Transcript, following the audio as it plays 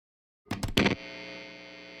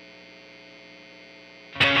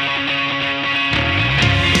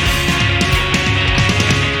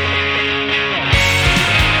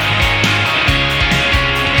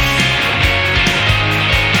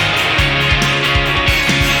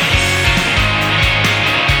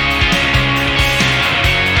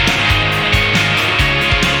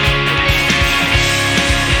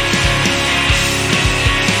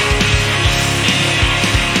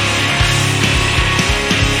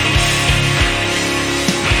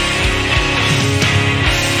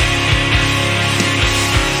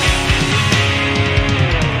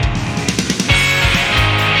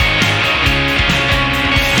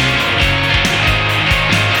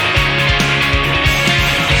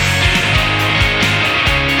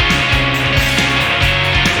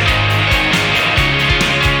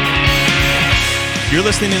You're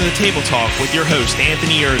listening to The Table Talk with your host,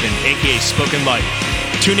 Anthony Irvin, aka Spoken Light.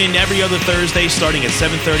 Tune in every other Thursday starting at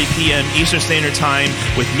 7:30 p.m. Eastern Standard Time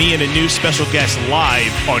with me and a new special guest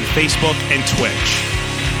live on Facebook and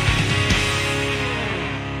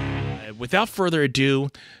Twitch. Without further ado,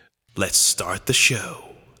 let's start the show.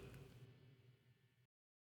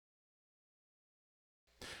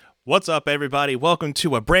 What's up, everybody? Welcome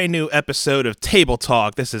to a brand new episode of Table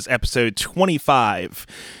Talk. This is episode 25.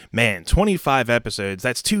 Man, 25 episodes.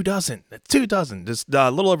 That's 2 dozen. That's 2 dozen. Just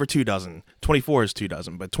a little over 2 dozen. 24 is 2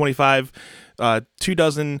 dozen, but 25, 2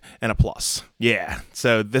 dozen and a plus. Yeah,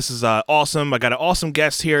 so this is awesome. I got an awesome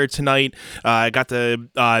guest here tonight. I got to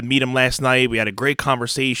meet him last night. We had a great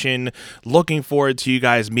conversation. Looking forward to you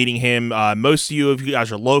guys meeting him. Most of you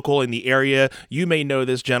guys are local in the area. You may know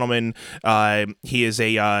this gentleman. He is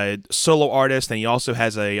a solo artist, and he also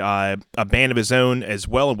has a band of his own as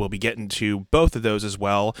well, and we'll be getting to both of those as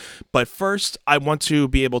well. But first, I want to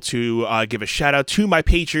be able to give a shout out to my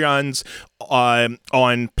Patreons on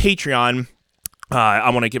Patreon. I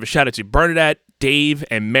want to give a shout out to Bernadette, Dave,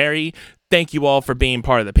 and Mary. Thank you all for being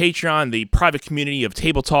part of the Patreon, the private community of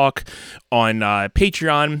Table Talk on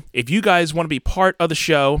Patreon. If you guys want to be part of the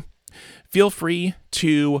show, feel free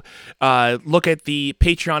to look at the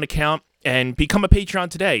Patreon account and become a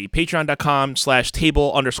Patreon today.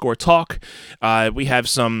 Patreon.com/table_talk. We have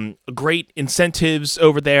some great incentives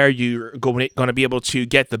over there. You're going to be able to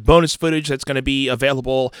get the bonus footage that's going to be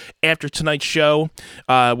available after tonight's show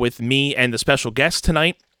with me and the special guest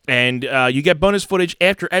tonight. And you get bonus footage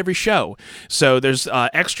after every show. So there's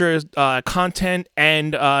extra content,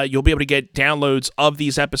 and you'll be able to get downloads of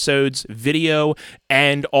these episodes, video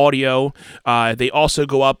and audio. They also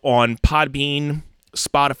go up on Podbean,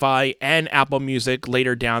 Spotify, and Apple Music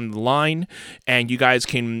later down the line, and you guys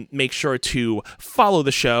can make sure to follow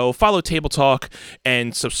the show, follow Table Talk,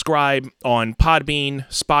 and subscribe on Podbean,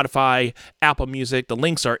 Spotify, Apple Music. The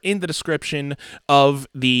links are in the description of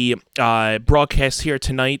the broadcast here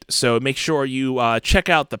tonight, so make sure you check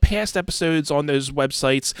out the past episodes on those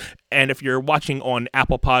websites, and if you're watching on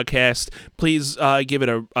Apple Podcast, please give it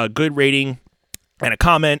a good rating and a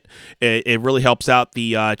comment. It really helps out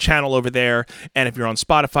the channel over there. And if you're on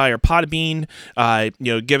Spotify or Podbean,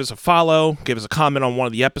 give us a follow, give us a comment on one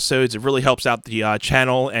of the episodes. It really helps out the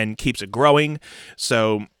channel and keeps it growing.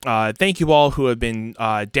 So thank you all who have been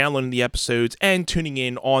downloading the episodes and tuning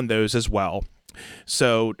in on those as well.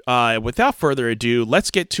 So without further ado,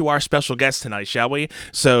 let's get to our special guest tonight, shall we?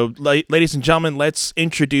 So ladies and gentlemen, let's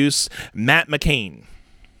introduce Matt McCain.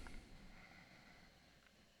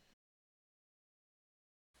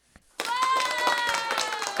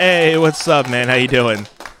 Hey, what's up, man? How you doing?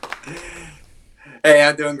 Hey,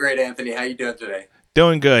 I'm doing great, Anthony. How you doing today?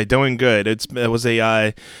 Doing good, doing good. It was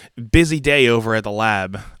a busy day over at the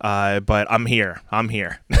lab, but I'm here.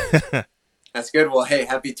 That's good. Well, hey,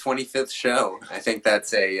 happy 25th show. I think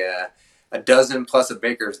that's a dozen plus a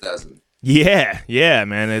baker's dozen. Yeah,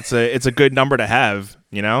 man. It's a good number to have,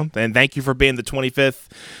 you know. And thank you for being the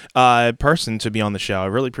 25th person to be on the show. I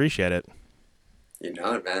really appreciate it. You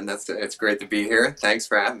know it, man. It's great to be here. Thanks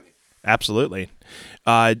for having me. Absolutely.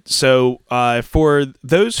 So for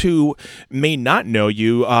those who may not know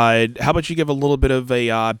you, how about you give a little bit of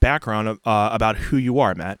a background about who you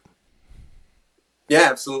are, Matt? Yeah,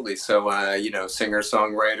 absolutely. So,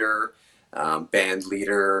 singer-songwriter, band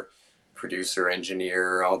leader, producer,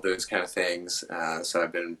 engineer, all those kind of things. So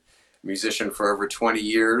I've been a musician for over 20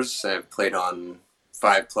 years. I've played on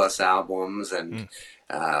 5+ albums and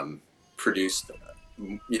produced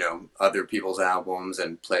other people's albums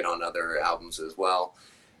and played on other albums as well.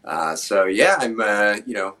 I'm a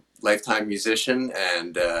lifetime musician,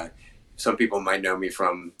 and some people might know me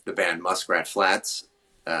from the band Muskrat Flats.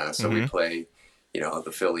 We play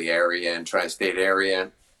the Philly area and tri-state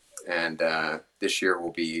area, and this year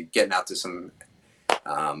we'll be getting out to some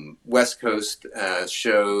West Coast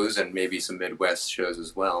shows and maybe some Midwest shows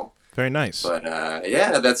as well. Very nice. But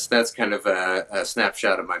that's kind of a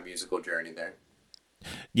snapshot of my musical journey there.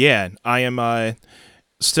 Yeah, I am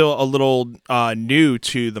still a little new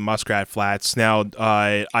to the Muskrat Flats. Now,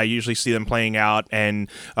 I usually see them playing out, and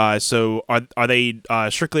so are they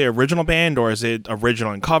strictly original band, or is it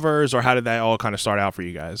original and covers, or how did that all kind of start out for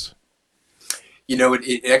you guys?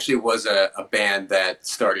 It actually was a band that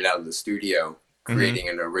started out in the studio creating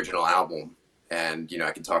an original album, and I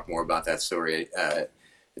can talk more about that story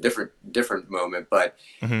a different moment, but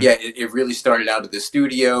it really started out at the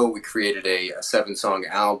studio. We created a 7-song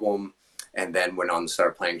album, and then went on to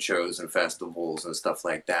start playing shows and festivals and stuff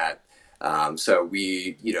like that. So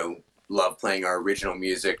we love playing our original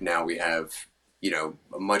music. Now we have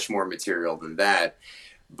much more material than that,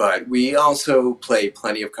 But we also play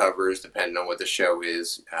plenty of covers depending on what the show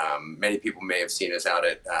is. Many people may have seen us out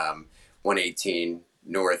at 118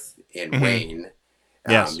 North in Hmm. Wayne.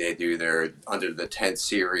 Yes. They do their Under the Tent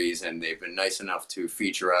series, and they've been nice enough to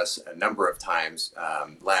feature us a number of times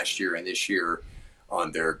last year and this year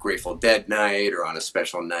on their Grateful Dead night or on a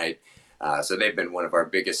special night. So they've been one of our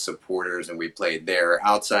biggest supporters, and we played there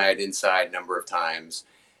outside, inside, a number of times.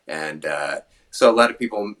 And so a lot of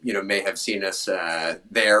people, may have seen us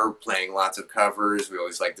there playing lots of covers. We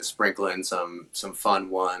always like to sprinkle in some fun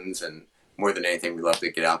ones, and more than anything, we love to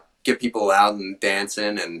get people out and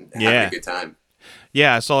dancing and having a Yeah. good time.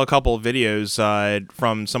 Yeah, I saw a couple of videos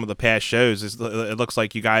from some of the past shows. It looks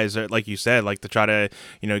like you guys are, like you said, like to try to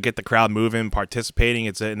get the crowd moving, participating.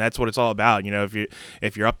 And that's what it's all about.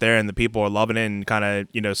 If you're up there and the people are loving it and kind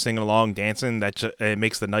of singing along, dancing, it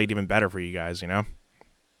makes the night even better for you guys.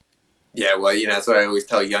 Yeah, well, that's what I always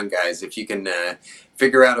tell young guys. If you can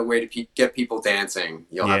figure out a way to get people dancing,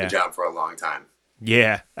 you'll have a Yeah. job for a long time.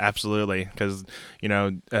 Yeah, absolutely. Because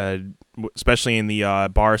especially in the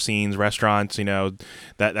bar scenes, restaurants,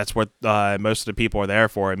 that's what most of the people are there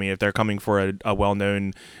for. I mean, if they're coming for a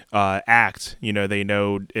well-known act, they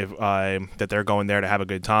know if that they're going there to have a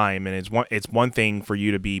good time. And it's one thing for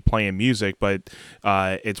you to be playing music, but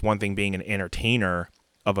it's one thing being an entertainer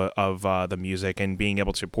of the music and being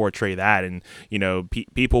able to portray that, and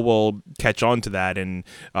people will catch on to that, and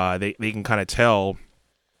they can kind of tell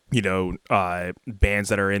bands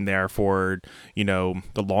that are in there for the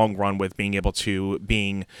long run with being able to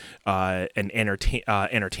being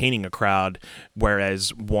entertaining a crowd,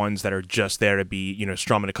 whereas ones that are just there to be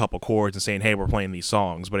strumming a couple chords and saying, hey, we're playing these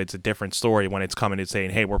songs. But it's a different story when it's coming and saying,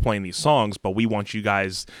 hey, we're playing these songs, but we want you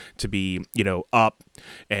guys to be up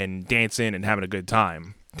and dancing and having a good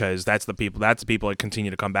time, because that's the people that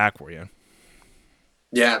continue to come back for you.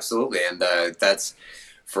 Yeah, absolutely, and that's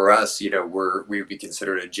for us. We would be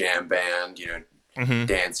considered a jam band. Hmm.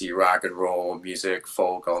 Dancey rock and roll music,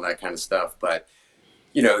 folk, all that kind of stuff. But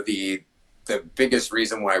the biggest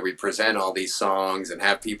reason why we present all these songs and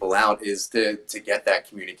have people out is to get that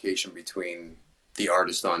communication between the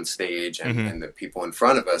artist on stage Hmm. and the people in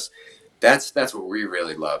front of us. That's what we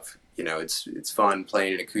really love. It's fun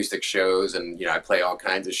playing in acoustic shows, and I play all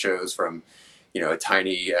kinds of shows from a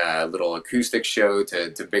tiny little acoustic show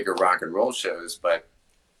to bigger rock and roll shows. But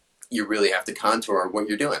you really have to contour what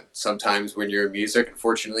you're doing. Sometimes when you're in music,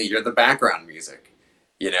 unfortunately, you're the background music,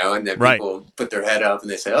 and then Right. people put their head up and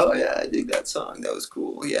they say, "Oh yeah, I dig that song. That was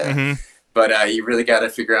cool." Yeah, Hmm. but you really got to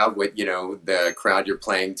figure out what the crowd you're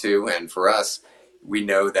playing to. And for us, we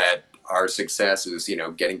know that our success is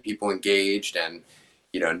getting people engaged. And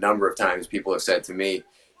a number of times people have said to me,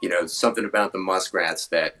 something about the Muskrats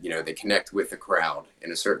that they connect with the crowd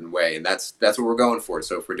in a certain way, and that's what we're going for.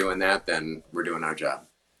 So if we're doing that, then we're doing our job.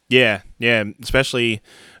 Yeah, yeah, especially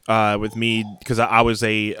with me, because I was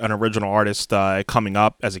an original artist coming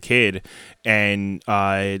up as a kid, and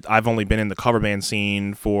I've only been in the cover band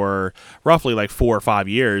scene for roughly like 4 or 5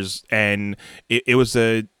 years, and it was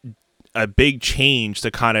a big change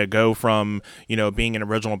to kind of go from being an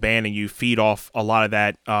original band, and you feed off a lot of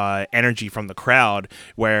that energy from the crowd,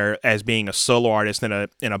 whereas being a solo artist in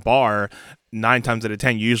a bar, 9 times out of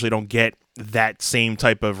 10 you usually don't get that same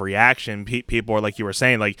type of reaction. People are, like you were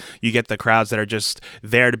saying, like you get the crowds that are just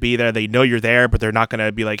there to be there. They know you're there, but they're not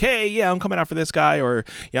gonna be like, hey, yeah, I'm coming out for this guy, or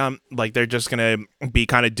yeah, like they're just gonna be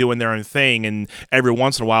kind of doing their own thing, and every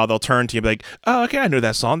once in a while they'll turn to you and be like, oh, okay, I know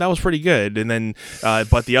that song, that was pretty good. And then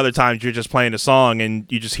but the other times you're just playing a song and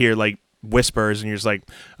you just hear like whispers, and you're just like,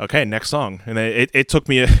 okay, next song. And it took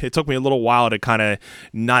me a little while to kind of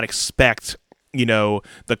not expect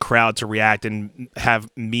the crowd to react and have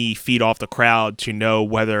me feed off the crowd to know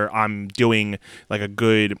whether I'm doing like a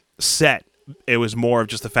good set. It was more of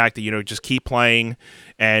just the fact that just keep playing,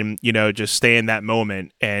 and just stay in that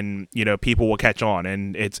moment, and people will catch on.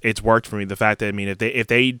 And it's worked for me. The fact that, I mean, if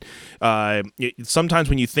they sometimes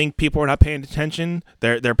when you think people are not paying attention,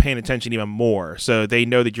 they're paying attention even more. So they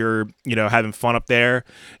know that you're having fun up there,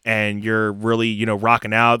 and you're really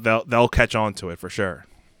rocking out. They'll catch on to it for sure.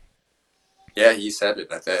 Yeah, you said it.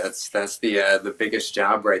 That's the biggest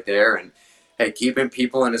job right there. And hey, keeping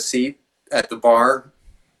people in a seat at the bar,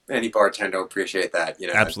 any bartender will appreciate that.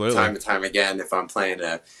 Absolutely. Time and time again, if I'm playing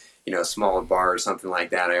a smaller bar or something like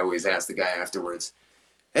that, I always ask the guy afterwards,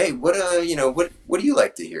 "Hey, what do you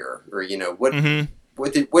like to hear?" Or Hmm.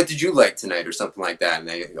 what did you like tonight, or something like that. And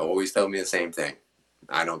they always tell me the same thing.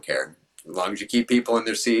 I don't care, as long as you keep people in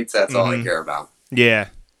their seats. That's all I Hmm. care about. Yeah.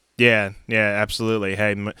 Yeah, yeah, absolutely.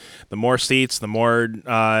 Hey, the more seats, the more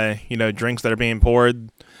drinks that are being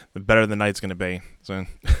poured, the better the night's gonna be. So,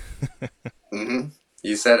 Hmm.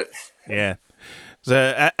 You said it. Yeah.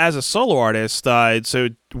 So, as a solo artist, so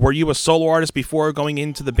were you a solo artist before going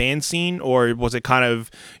into the band scene, or was it kind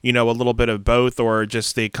of, a little bit of both, or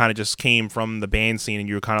just they kind of just came from the band scene and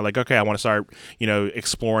you were kind of like, okay, I want to start,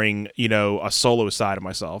 exploring, a solo side of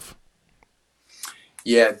myself?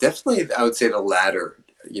 Yeah, definitely. I would say the latter.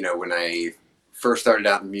 When I first started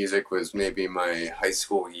out in music was maybe my high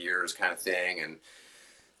school years kind of thing, and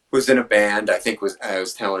was in a band. I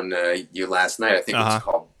was telling you last night. I think it was Uh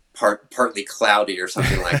called Partly Cloudy or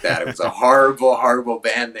something like that. It was a horrible, horrible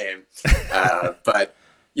band name, but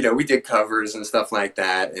we did covers and stuff like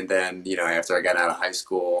that. And then after I got out of high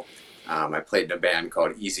school, I played in a band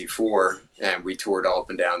called Easy Four, and we toured all up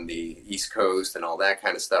and down the East Coast and all that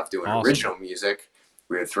kind of stuff, doing huh. Awesome. original music.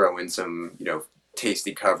 We would throw in some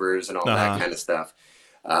tasty covers and all Uh that huh. kind of stuff.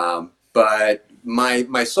 But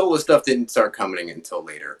my solo stuff didn't start coming until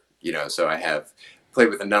later. So I have played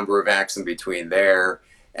with a number of acts in between there,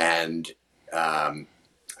 and I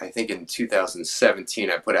think in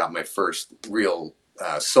 2017 I put out my first real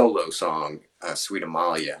solo song, "Sweet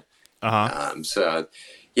Amalia." Uh huh. So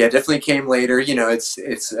yeah, definitely came later. It's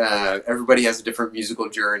everybody has a different musical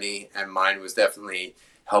journey, and mine was definitely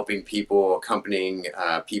helping people, accompanying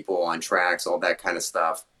people on tracks, all that kind of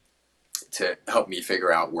stuff to help me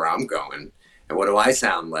figure out where I'm going and what do I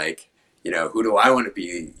sound like, who do I want to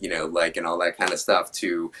be, like, and all that kind of stuff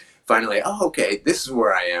to finally, oh, okay, this is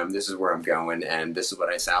where I am, this is where I'm going, and this is what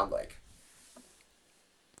I sound like.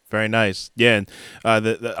 Very nice. Yeah, and,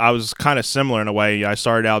 I was kind of similar in a way. I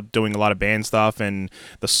started out doing a lot of band stuff, and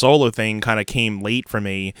the solo thing kind of came late for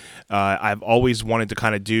me. I've always wanted to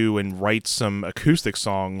kind of do and write some acoustic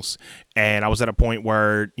songs, and I was at a point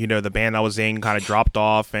where the band I was in kind of dropped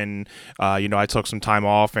off, and I took some time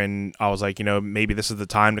off, and I was like, maybe this is the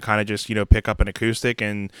time to kind of just pick up an acoustic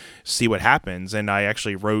and see what happens. And I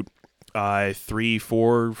actually wrote three,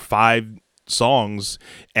 four, five songs,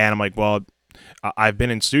 and I'm like, well, I've been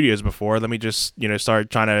in studios before. Let me just start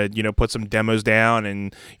trying to put some demos down,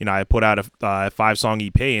 and I put out a 5-song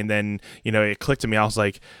EP, and then it clicked to me. I was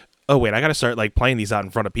like, oh wait, I gotta start like playing these out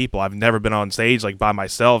in front of people. I've never been on stage like by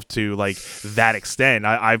myself to like that extent.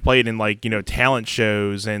 I've played in like talent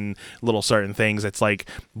shows and little certain things. It's like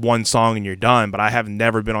one song and you're done, but I have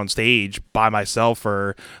never been on stage by myself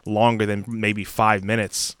for longer than maybe 5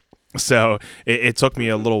 minutes. So it took me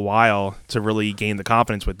a Mm-hmm. little while to really gain the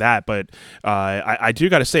confidence with that. But I do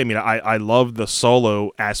got to say, I mean, I love the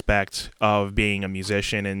solo aspect of being a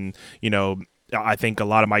musician. And, I think a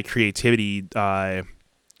lot of my creativity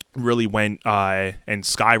really went and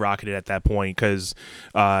skyrocketed at that point because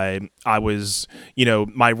I was,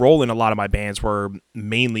 my role in a lot of my bands were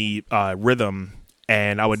mainly rhythm,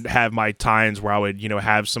 and I would have my times where I would,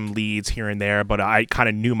 have some leads here and there, but I kind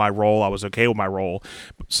of knew my role. I was okay with my role.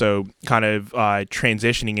 So kind of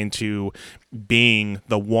transitioning into being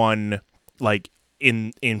the one like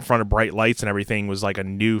in front of bright lights and everything was like a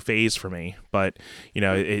new phase for me. But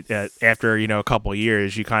it after a couple of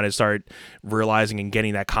years, you kind of start realizing and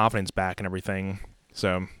getting that confidence back and everything.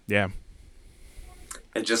 So yeah.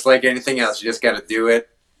 And just like anything else, you just got to do it,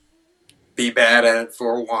 be bad at it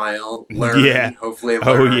for a while, Yeah. learn, hopefully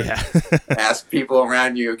Oh learn, yeah. ask people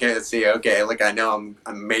around you, okay, to see, okay, look, I know I'm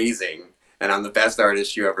amazing and I'm the best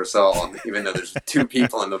artist you ever saw, even though there's two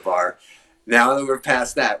people in the bar. Now that we're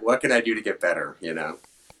past that, what can I do to get better?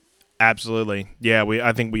 Absolutely. Yeah.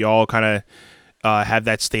 I think we all kind of have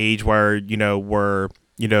that stage where we're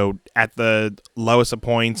at the lowest of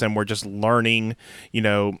points and we're just learning,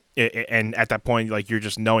 and at that point like you're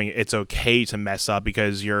just knowing it's okay to mess up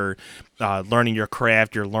because you're learning your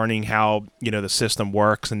craft, you're learning how the system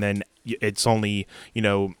works, and then it's only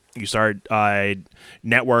you start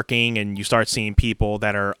networking and you start seeing people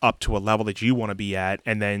that are up to a level that you want to be at,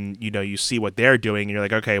 and then you see what they're doing and you're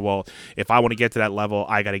like, okay, well, if I want to get to that level,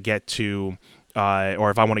 I got to get to or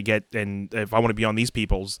if I want to get and if I want to be on these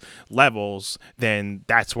people's levels, then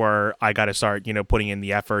that's where I got to start, putting in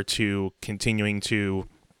the effort to continuing to,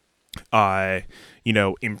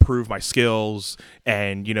 improve my skills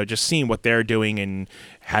and, just seeing what they're doing and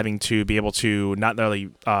having to be able to not only,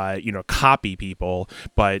 copy people,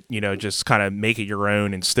 but, just kind of make it your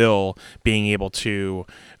own and still being able to,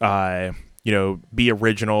 be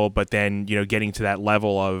original, but then, getting to that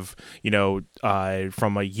level of,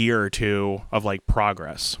 from a year or two of like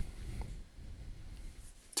progress.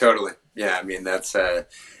 Totally. Yeah, I mean that's the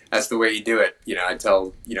way you do it. I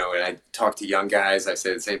tell when I talk to young guys, I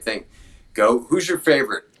say the same thing. Go. Who's your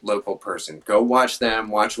favorite local person? Go watch them.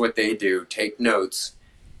 Watch what they do. Take notes,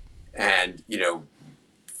 and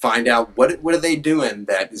find out what are they doing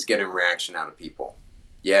that is getting reaction out of people.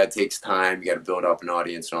 Yeah, it takes time. You got to build up an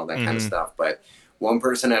audience and all that kind of Mm-hmm. stuff. But one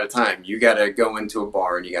person at a time. You got to go into a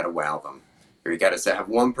bar and you got to wow them. Or you got to have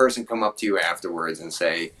one person come up to you afterwards and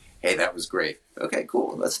say, hey, that was great. Okay,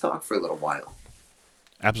 cool. Let's talk for a little while.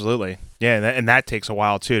 Absolutely. Yeah, and that takes a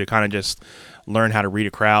while too to kind of just learn how to read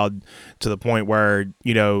a crowd to the point where,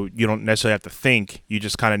 you don't necessarily have to think. You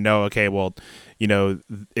just kind of know, okay, well,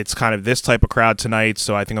 it's kind of this type of crowd tonight,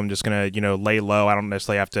 so I think I'm just going to, lay low. I don't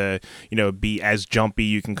necessarily have to, be as jumpy.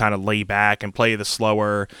 You can kind of lay back and play the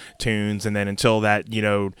slower tunes, and then until that,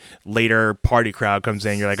 later party crowd comes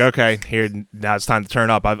in, you're like, okay, here, now it's time to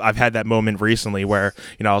turn up. I've had that moment recently where,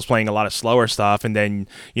 I was playing a lot of slower stuff, and then,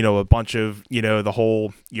 a bunch of, the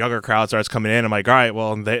whole younger crowd starts coming in. I'm like, all right,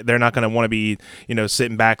 well, they're not going to want to be,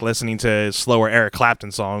 sitting back listening to slower Eric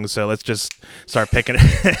Clapton songs, so let's just start picking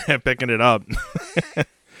it up.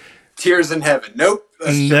 Tears in Heaven. Nope.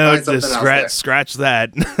 No, just scratch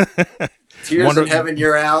that. Tears in Heaven,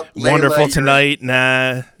 you're out. Layla, Wonderful Tonight.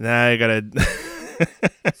 Nah, I gotta.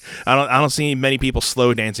 I don't see many people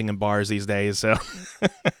slow dancing in bars these days. So.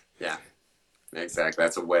 Yeah, exactly.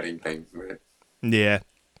 That's a wedding thing, right? Yeah.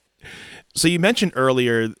 So you mentioned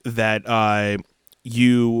earlier that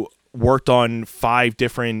you worked on 5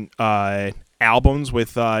 different albums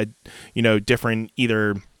with different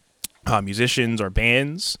either musicians or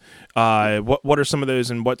bands. What are some of those,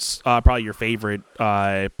 and what's probably your favorite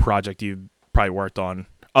project you've probably worked on,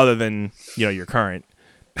 other than your current?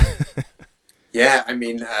 Yeah, I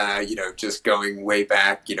mean, just going way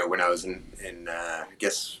back, when I was in I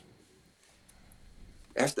guess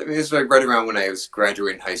it was like right around when I was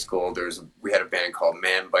graduating high school. We had a band called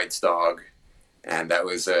Man Bites Dog, and that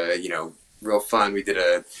was real fun. We did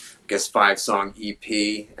I guess 5-song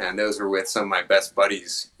EP, and those were with some of my best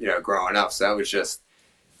buddies, growing up. So that was just,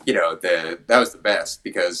 that was the best,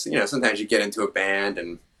 because sometimes you get into a band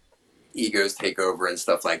and egos take over and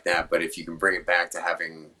stuff like that. But if you can bring it back to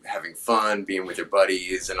having fun, being with your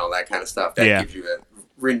buddies and all that kind of stuff, that gives you a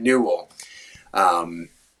renewal.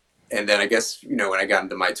 And then I guess, when I got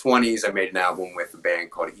into my 20s, I made an album with a band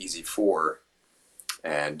called Easy 4.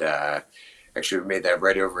 And actually, we made that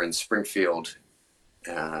right over in Springfield,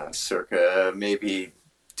 circa maybe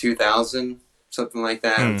 2000, something like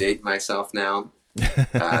that. I'm dating myself now.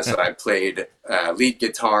 So I played lead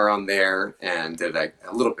guitar on there and did a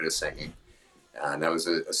little bit of singing. And that was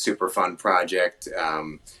a super fun project,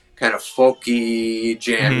 kind of folky,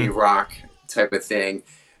 jammy rock type of thing.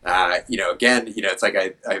 Again, it's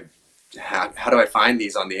like how do I find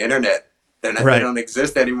these on the internet? They don't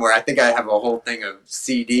exist anymore. I think I have a whole thing of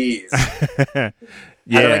CDs.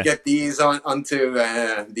 Yeah. How do I get these onto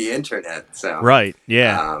the internet? So right,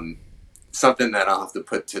 yeah. Something that I'll have to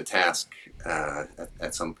put to task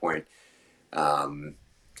at some point. And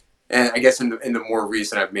I guess in the more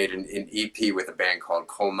recent, I've made an EP with a band called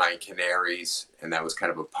Coal Mine Canaries, and that was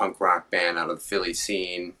kind of a punk rock band out of the Philly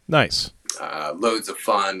scene. Nice. Loads of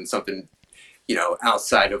fun, something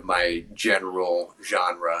outside of my general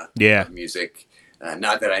genre of music.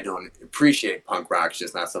 Not that I don't appreciate punk rock, it's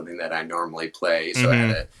just not something that I normally play. So I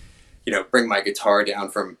had to, bring my guitar down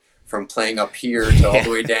from playing up here to all the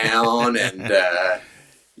way down, and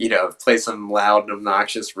play some loud and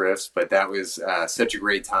obnoxious riffs. But that was such a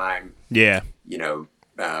great time. Yeah.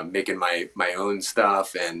 Making my own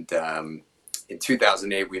stuff. And in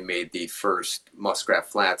 2008, we made the first Muskrat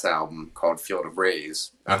Flats album called Field of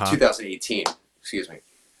Rays. 2018, excuse me.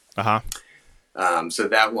 So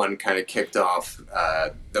that one kind of kicked off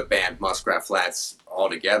the band Muskrat Flats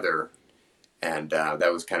altogether. And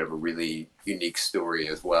that was kind of a really unique story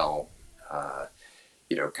as well.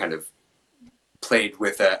 Kind of played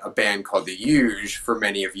with a band called The Huge for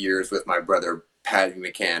many of years with my brother Patty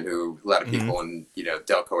McCann, who a lot of people in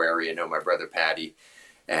Delco area know my brother Patty,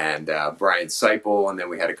 and Brian Seipel, and then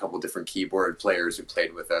we had a couple different keyboard players who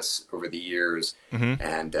played with us over the years,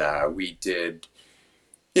 and we did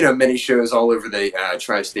many shows all over the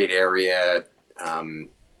tri-state area,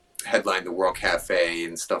 headlined the World Cafe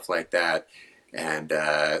and stuff like that, and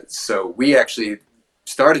so we actually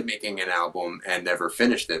started making an album and never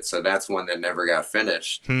finished it. So that's one that never got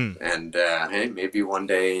finished. And hey, maybe one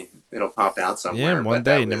day it'll pop out somewhere. Yeah, one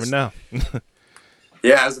day, never know.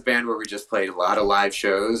 Yeah, it was a band where we just played a lot of live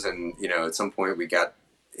shows, and at some point we got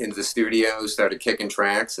into the studio, started kicking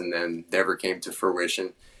tracks, and then never came to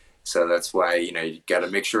fruition. So that's why you got to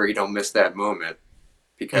make sure you don't miss that moment,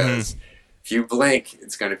 because if you blink,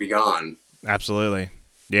 it's going to be gone. Absolutely.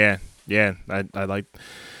 Yeah. I like.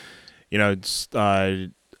 It's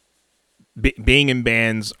being in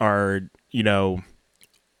bands are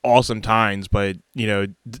awesome times, but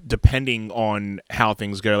depending on how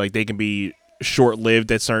things go, like they can be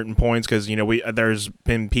short-lived at certain points, because we there's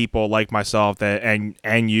been people like myself that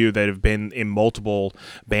and you that have been in multiple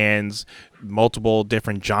bands, multiple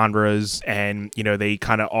different genres, and they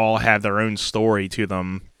kind of all have their own story to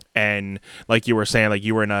them. And like you were saying, like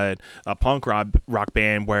you were in a punk rock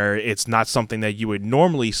band where it's not something that you would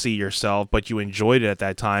normally see yourself, but you enjoyed it at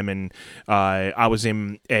that time. And I was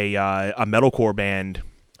in a metalcore band.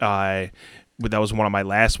 That was one of my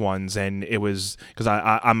last ones, and it was because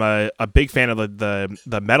I'm a big fan of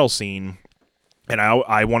the metal scene, and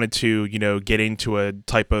I wanted to get into a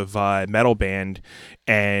type of metal band.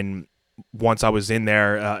 And once I was in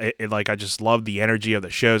there, like I just loved the energy of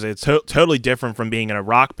the shows. It's totally different from being in a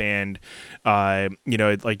rock band.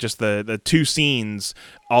 Like just the two scenes,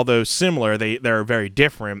 although similar, they're very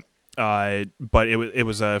different. But it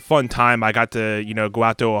was a fun time. I got to go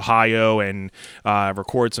out to Ohio and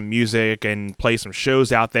record some music and play some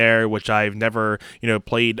shows out there, which I've never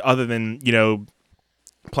played other than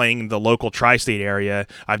playing the local tri-state area.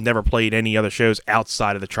 I've never played any other shows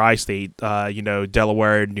outside of the tri-state,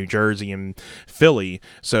 Delaware, New Jersey, and Philly.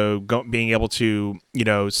 So being able to,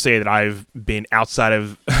 say that I've been outside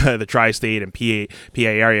of the tri-state and PA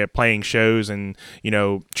area playing shows and,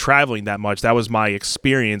 traveling that much, that was my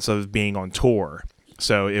experience of being on tour.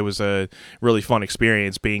 So it was a really fun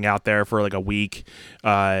experience being out there for like a week,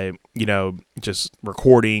 just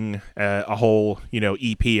recording a whole,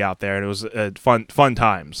 EP out there. And it was fun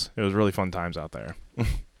times. It was really fun times out there.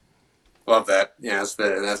 Love that. Yeah,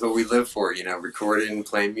 that's what we live for, recording,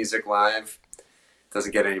 playing music live.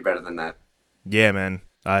 Doesn't get any better than that. Yeah, man.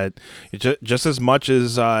 Just as much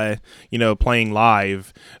as, playing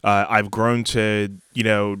live, I've grown to,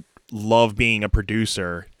 love being a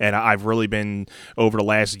producer, and I've really been over the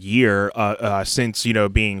last year since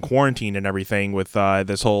being quarantined and everything with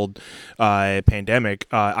this whole pandemic.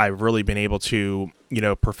 I've really been able to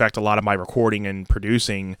perfect a lot of my recording and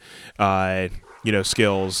producing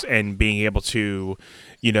skills, and being able to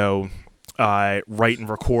write and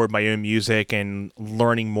record my own music, and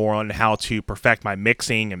learning more on how to perfect my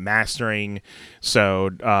mixing and mastering.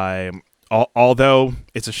 So although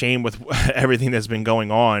it's a shame with everything that's been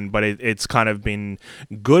going on, but it's kind of been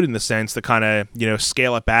good in the sense to kind of,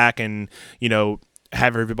 scale it back and,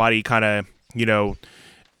 have everybody kind of,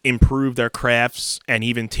 improve their crafts and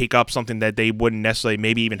even take up something that they wouldn't necessarily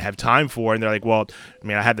maybe even have time for. And they're like, well, I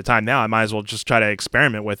mean, I have the time now, I might as well just try to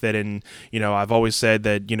experiment with it. And, I've always said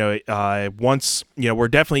that, once, we're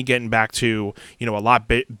definitely getting back to, a lot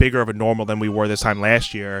bigger of a normal than we were this time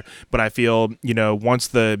last year. But I feel, once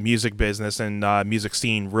the music business and music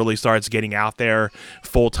scene really starts getting out there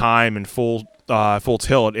full time and full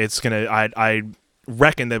tilt, it's going to, I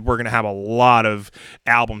reckon that we're going to have a lot of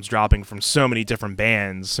albums dropping from so many different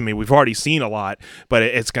bands. I mean, we've already seen a lot, but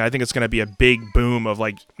I think it's going to be a big boom of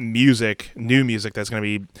like new music that's going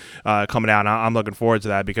to be coming out. And I'm looking forward to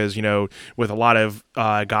that because, with a lot of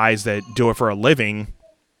guys that do it for a living,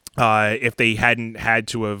 if they hadn't had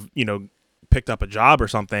to have, picked up a job or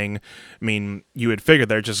something, I mean, you would figure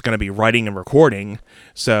they're just going to be writing and recording.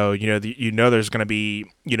 So, there's going to be,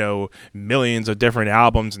 millions of different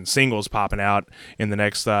albums and singles popping out in the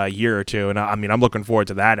next year or two. And I mean, I'm looking forward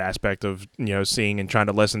to that aspect of, seeing and trying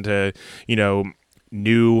to listen to,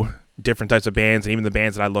 new different types of bands, and even the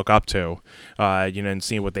bands that I look up to, and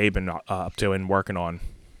seeing what they've been up to and working on.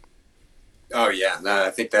 Oh yeah. No,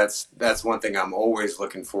 I think that's one thing I'm always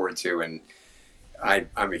looking forward to. And I'm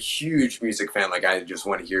a huge music fan. Like, I just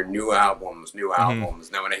want to hear new albums.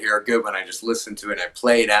 Mm-hmm. Now, when I hear a good one, I just listen to it and I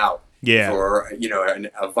play it out. Yeah. For, a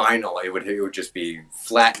vinyl, it would just be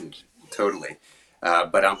flattened totally.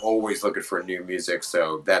 But I'm always looking for new music.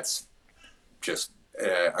 So that's just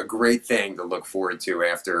a great thing to look forward to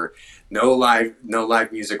after no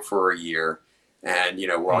live music for a year. And,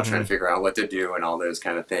 we're all trying to figure out what to do and all those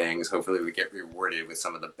kind of things. Hopefully we get rewarded with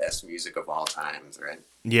some of the best music of all times, right?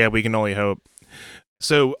 Yeah, we can only hope.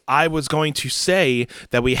 So I was going to say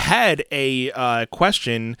that we had a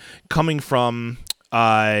question coming from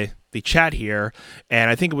the chat here, and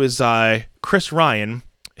I think it was Chris Ryan.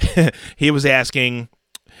 He was asking,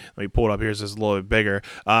 let me pull it up here so it's a little bit bigger.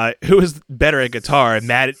 Who is better at guitar,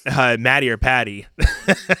 Maddie or Patty?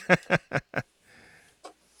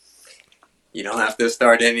 You don't have to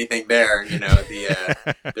start anything there.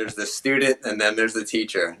 There's the student and then there's the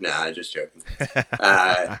teacher. No, I'm just joking.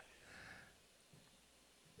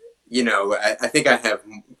 I think I have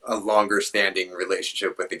a longer standing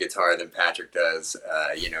relationship with the guitar than Patrick does.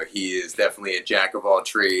 He is definitely a jack of all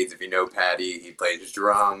trades. If you know Patty, he plays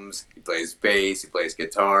drums, he plays bass, he plays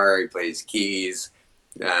guitar, he plays keys.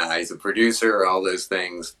 He's a producer, all those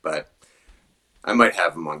things, but I might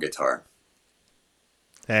have him on guitar.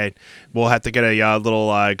 Hey, we'll have to get a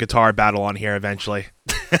little guitar battle on here eventually.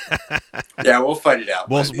 Yeah, we'll fight it out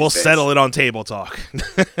We'll one of these we'll settle days. it on table talk.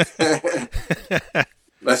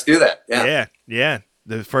 Let's do that. Yeah, Yeah, yeah.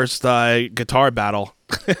 The first guitar battle,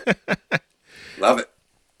 love it.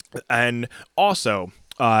 and also,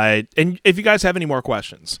 and if you guys have any more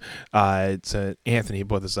questions, it's Anthony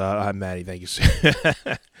with us. I'm Maddie. Thank you.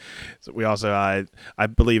 So we also, I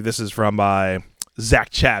believe this is from Zach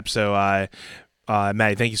Chap. So,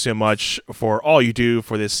 Maddie, thank you so much for all you do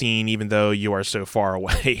for this scene, even though you are so far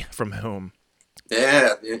away from home.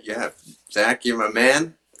 Yeah, yeah. Zach, you're my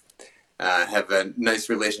man. Have a nice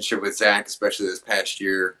relationship with Zach, especially this past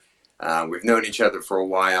year. We've known each other for a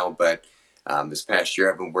while, but this past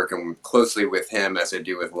year I've been working closely with him as I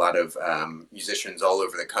do with a lot of musicians all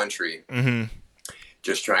over the country. Mm-hmm.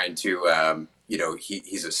 Just trying to,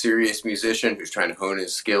 he's a serious musician who's trying to hone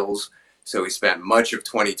his skills. So he spent much of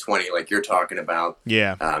 2020, like you're talking about.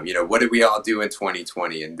 Yeah. What did we all do in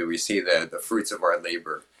 2020, and do we see the fruits of our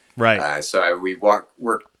labor? Right. We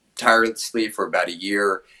worked tirelessly for about a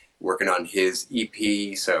year working on his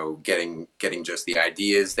EP. So getting just the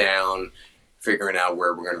ideas down, figuring out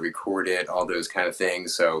where we're going to record it, all those kind of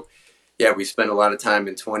things. So yeah, we spent a lot of time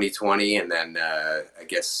in 2020, and then I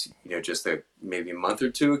guess just maybe a month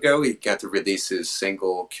or two ago, he got to release his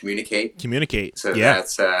single "Communicate." Communicate. So Yeah.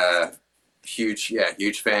 that's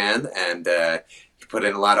huge fan, and he put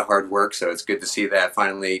in a lot of hard work. So it's good to see that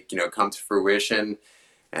finally come to fruition.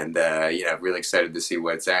 And really excited to see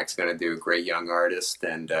what Zach's going to do. Great young artist,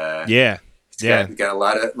 and Yeah. he's Yeah. got a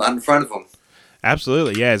lot in front of him.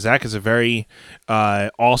 Absolutely, yeah. Zach is a very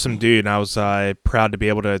awesome dude, and I was proud to be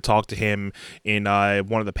able to talk to him in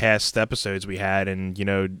one of the past episodes we had, and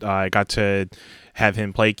I got to have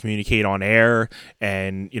him play "Communicate" on air,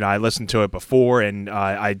 and I listened to it before, and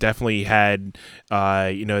I definitely had,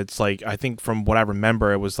 it's like I think from what I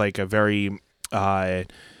remember, it was like a very,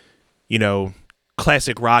 you know,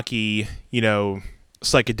 classic Rocky,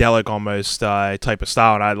 psychedelic almost type of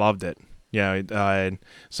style, and I loved it. I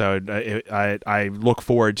look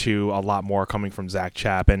forward to a lot more coming from Zach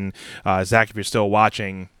Chap. And Zach, if you're still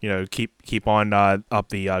watching, keep on up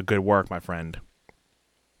the good work, my friend.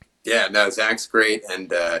 Yeah, no, Zach's great,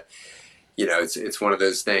 and it's one of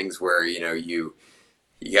those things where you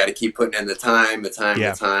got to keep putting in Yeah.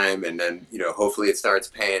 the time, and then hopefully it starts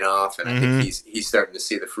paying off. And I think Mm-hmm. he's starting to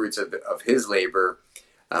see the fruits of his labor.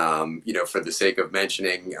 For the sake of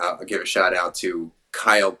mentioning, I'll give a shout out to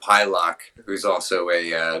Kyle Pylock, who's also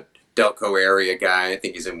a Delco area guy. I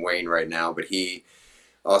think he's in Wayne right now, but he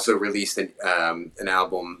also released an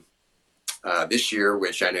album this year,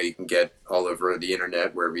 which I know you can get all over the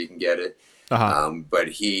internet, wherever you can get it. Uh-huh. But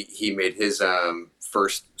he made his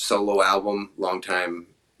first solo album, longtime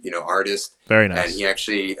artist. Very nice. And he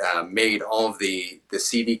actually made all of the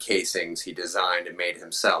CD casings he designed and made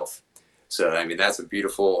himself. So I mean, that's a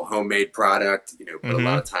beautiful homemade product. Put a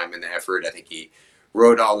lot of time and effort. I think he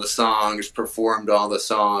wrote all the songs, performed all the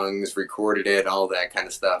songs, recorded it, all that kind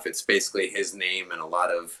of stuff. It's basically his name and a lot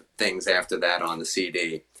of things after that on the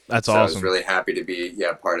CD. That's so awesome. I was really happy to be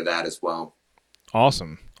part of that as well.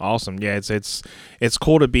 Awesome. Yeah, it's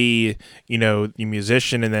cool to be a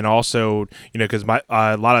musician, and then also because my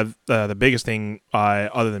a lot of the biggest thing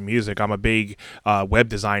other than music, I'm a big web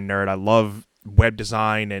design nerd. I love web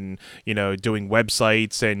design and doing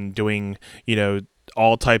websites and doing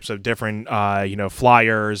all types of different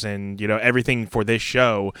flyers and everything for this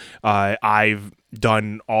show. I've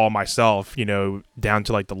done all myself, down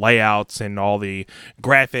to like the layouts and all the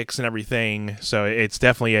graphics and everything. So it's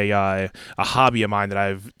definitely a hobby of mine that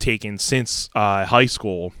I've taken since high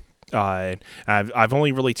school. I've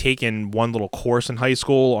only really taken one little course in high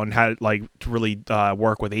school on how to really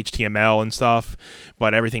work with HTML and stuff,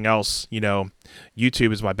 but everything else,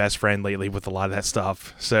 YouTube is my best friend lately with a lot of that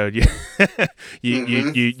stuff. So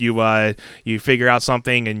you figure out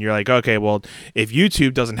something and you're like, okay, well, if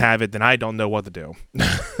YouTube doesn't have it, then I don't know what to do.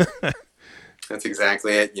 That's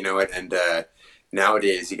exactly it. And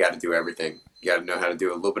nowadays you got to do everything. You got to know how to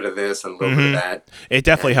do a little bit of this and a little bit of that. It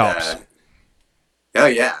definitely helps. Oh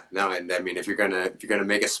yeah, no, and I mean, if you're gonna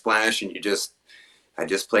make a splash and I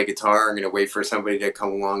just play guitar, I'm gonna wait for somebody to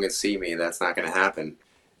come along and see me. That's not gonna happen.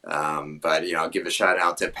 But I'll give a shout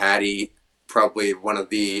out to Patty, probably one of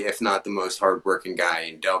the, if not the most hardworking guy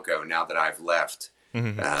in Delco. Now that I've left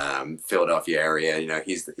Philadelphia area,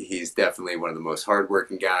 he's definitely one of the most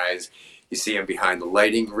hardworking guys. You see him behind the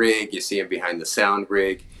lighting rig, you see him behind the sound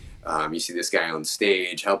rig, you see this guy on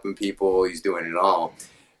stage helping people. He's doing it all,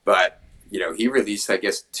 but. He released, I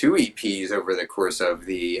guess, 2 EPs over the course of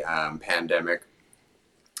the pandemic.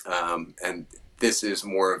 And this is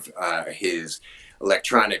more of his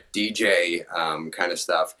electronic DJ kind of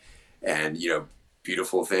stuff. And,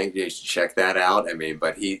 beautiful thing. You should check that out. I mean,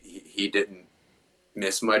 but he didn't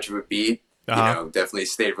miss much of a beat. Uh-huh. Definitely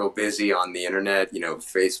stayed real busy on the internet,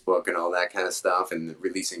 Facebook and all that kind of stuff, and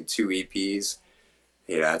releasing 2 EPs.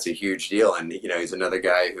 It's a huge deal. And, he's another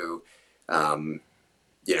guy who,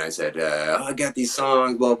 I said, I got these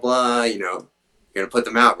songs, blah, blah, you're going to put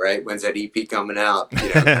them out, right? When's that EP coming out?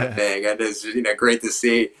 Kind of thing. And it's, great to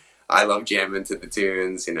see. I love jamming to the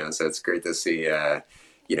tunes, so it's great to see,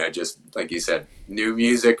 just like you said, new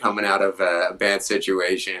music coming out of a bad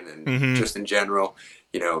situation, and just in general,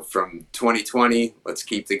 from 2020, let's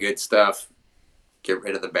keep the good stuff, get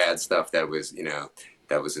rid of the bad stuff that was in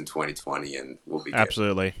 2020, and we'll be good.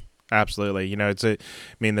 Absolutely.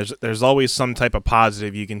 There's always some type of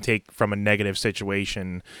positive you can take from a negative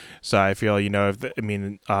situation. So I feel,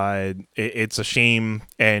 it's a shame,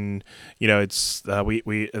 and it's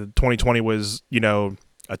 2020 was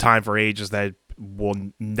a time for ages that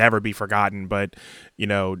will never be forgotten. But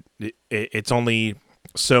it's only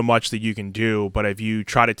so much that you can do, but if you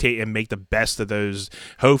try to take and make the best of those,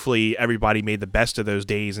 hopefully everybody made the best of those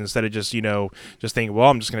days instead of just just thinking, well,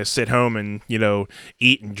 I'm just going to sit home and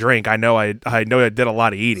eat and drink. I know I did a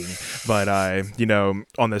lot of eating, but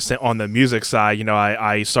on the music side,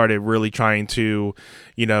 I started really trying to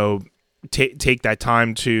take that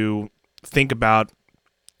time to think about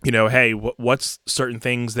hey, what's certain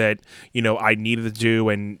things that, I needed to do,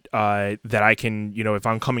 and that I can, if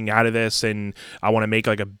I'm coming out of this and I want to make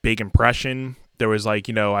like a big impression, there was I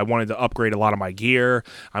wanted to upgrade a lot of my gear.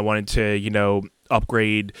 I wanted to,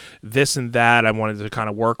 upgrade this and that. I wanted to kind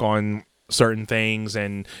of work on certain things,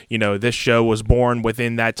 and this show was born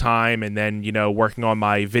within that time, and then working on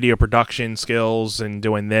my video production skills and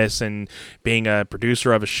doing this and being a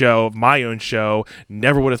producer of a show, of my own show.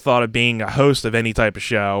 Never would have thought of being a host of any type of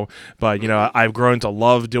show, but I've grown to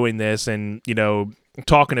love doing this, and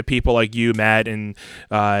talking to people like you, Matt, and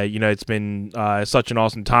it's been such an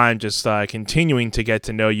awesome time just continuing to get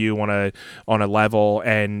to know you on a level,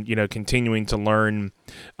 and continuing to learn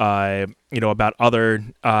about other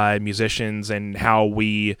musicians and how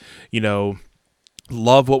we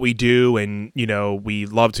love what we do, and we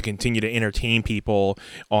love to continue to entertain people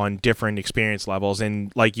on different experience levels.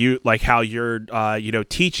 And like how you're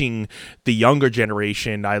teaching the younger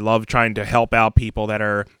generation, I love trying to help out people that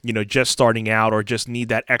are just starting out or just need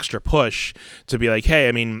that extra push to be like, hey,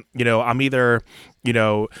 I'm either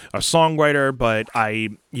a songwriter, but I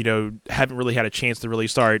haven't really had a chance to really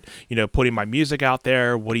start putting my music out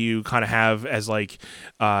there. What do you kind of have as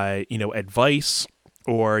advice?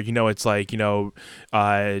 Or it's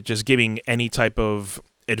just giving any type of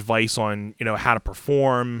advice on how to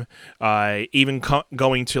perform, even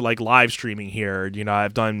going to like live streaming here.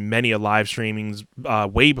 I've done many live streamings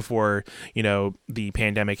way before the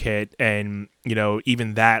pandemic hit, and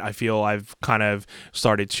even that I feel I've kind of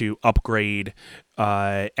started to upgrade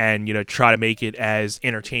and try to make it as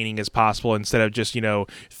entertaining as possible, instead of just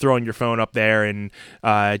throwing your phone up there and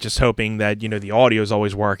just hoping that the audio is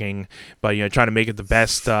always working, but trying to make it the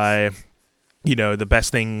best the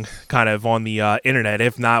best thing kind of on the internet,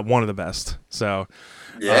 if not one of the best. So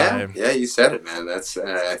yeah, you said it, man. That's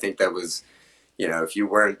I think that was if you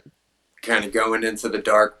weren't kind of going into the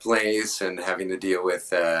dark place and having to deal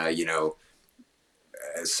with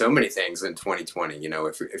so many things in 2020,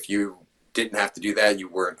 if you didn't have to do that, you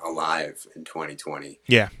weren't alive in 2020.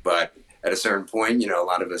 Yeah. But at a certain point, a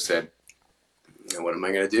lot of us said, what am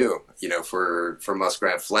I going to do? For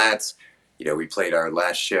Muskrat Flats, we played our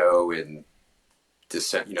last show in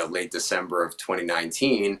late December of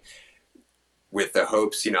 2019 with the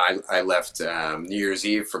hopes, I left New Year's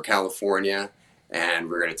Eve for California, and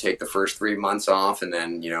we're going to take the first 3 months off, and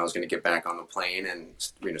then, I was going to get back on the plane and,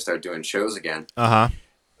 start doing shows again. Uh-huh.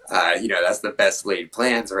 That's the best laid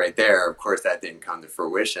plans right there. Of course, that didn't come to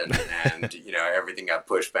fruition, and everything got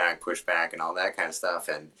pushed back, and all that kind of stuff.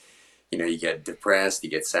 And you get depressed, you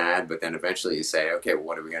get sad, but then eventually you say, okay, well,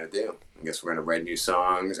 what are we gonna do? I guess we're gonna write new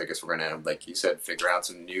songs. I guess we're gonna, like you said, figure out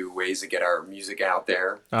some new ways to get our music out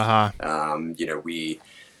there. We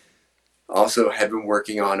also had been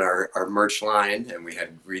working on our merch line, and we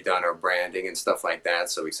had redone our branding and stuff like that.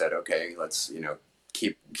 So we said, okay, let's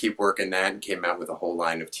keep working that, and came out with a whole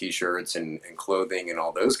line of t-shirts and clothing and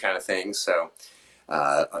all those kind of things. So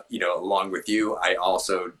along with you, I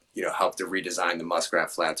also helped to redesign the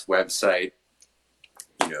Muskrat Flats website,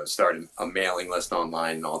 started a mailing list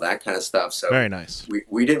online and all that kind of stuff. So very nice.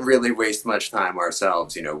 We didn't really waste much time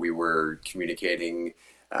ourselves. We were communicating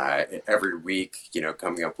every week,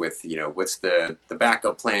 coming up with, what's the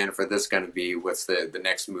backup plan for this going to be, what's the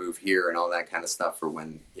next move here, and all that kind of stuff for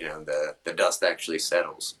when, the dust actually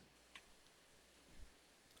settles.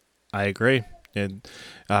 I agree. And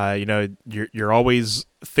you're always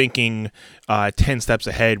thinking 10 steps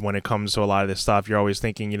ahead when it comes to a lot of this stuff. You're always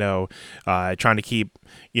thinking, trying to keep,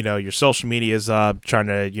 your social medias up, trying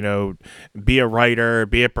to, be a writer,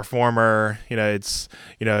 be a performer. It's,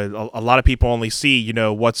 a lot of people only see,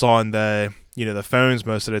 what's on the phones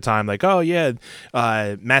most of the time, like, oh yeah,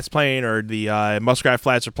 Matt's playing, or the Muskrat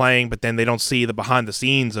Flats are playing, but then they don't see the behind the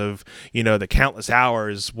scenes of, the countless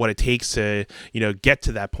hours, what it takes to, get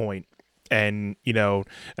to that point. And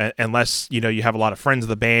unless you have a lot of friends of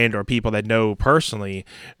the band or people that know personally,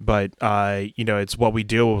 but it's what we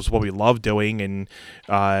do, it's what we love doing. And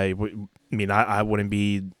I wouldn't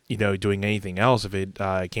be doing anything else if it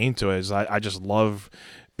came to it. I just love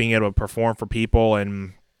being able to perform for people,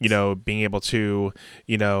 and being able to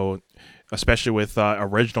especially with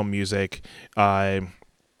original music,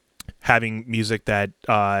 having music that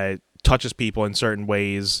touches people in certain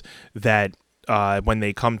ways, that when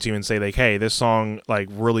they come to you and say, like, hey, this song like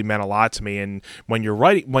really meant a lot to me. And when you're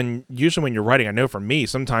writing, I know for me,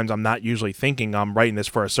 sometimes I'm not usually thinking I'm writing this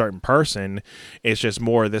for a certain person. It's just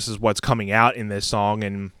more, this is what's coming out in this song.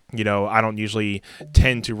 And I don't usually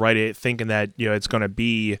tend to write it thinking that it's going to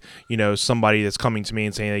be somebody that's coming to me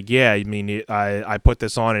and saying, like, yeah, I put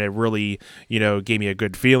this on and it really gave me a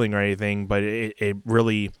good feeling or anything. But it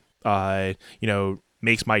really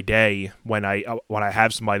makes my day when I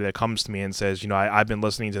have somebody that comes to me and says, I've been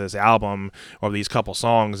listening to this album or these couple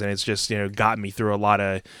songs, and it's just gotten me through a lot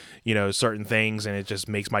of certain things, and it just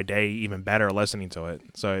makes my day even better listening to it.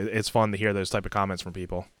 So it's fun to hear those type of comments from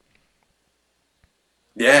people.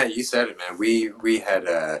 Yeah, you said it, man. We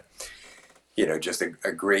had just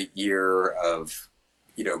a great year of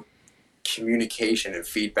communication and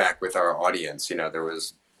feedback with our audience.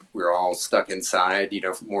 We were all stuck inside,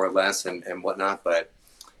 more or less, and whatnot. But,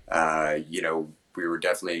 we were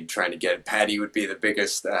definitely trying to get, Patty would be the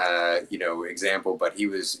biggest, example, but he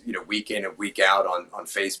was, week in and week out on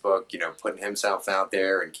Facebook, putting himself out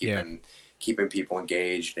there and keeping people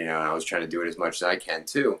engaged. I was trying to do it as much as I can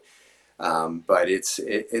too. But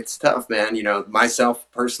it's tough, man.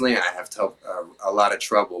 Myself personally, I have a lot of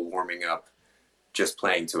trouble warming up just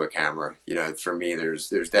playing to a camera. For me, there's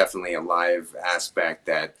definitely a live aspect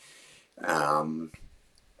that I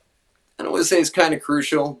don't want to say it's kind of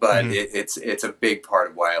crucial, but it's a big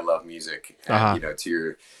part of why I love music. And to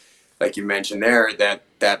your, like you mentioned there,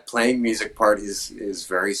 that playing music part is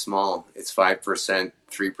very small. It's 5%,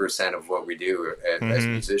 3% of what we do as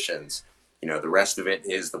musicians. The rest of it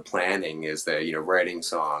is the planning, is the writing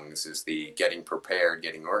songs, is the getting prepared,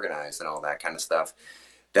 getting organized, and all that kind of stuff.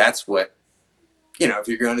 That's what, if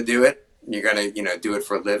you're going to do it, you're going to do it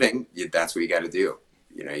for a living. That's what you got to do.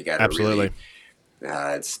 You got to absolutely.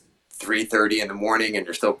 Really. It's 3:30 in the morning, and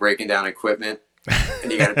you're still breaking down equipment,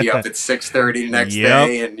 and you got to be up at 6:30 the next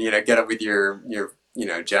day, and get up with your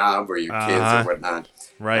job or your kids or whatnot.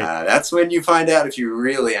 Right. That's when you find out if you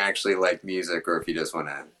really actually like music or if you just want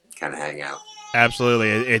to kind of hang out. Absolutely.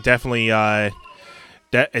 It definitely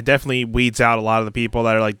it definitely weeds out a lot of the people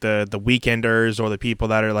that are like the weekenders, or the people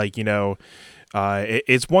that are like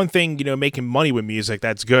it's one thing making money with music,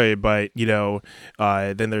 that's good, but then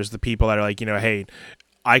there's the people that are like, hey,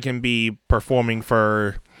 I can be performing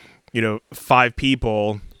for 5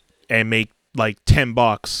 people and make like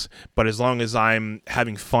 $10, but as long as I'm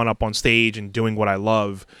having fun up on stage and doing what I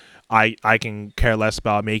love, I can care less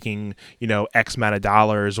about making X amount of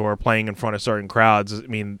dollars or playing in front of certain crowds. I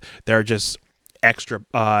mean, there are just extra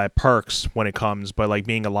perks when it comes, but like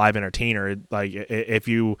being a live entertainer, like if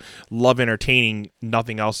you love entertaining,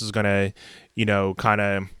 nothing else is gonna kind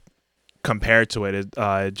of compare to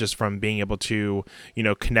it, just from being able to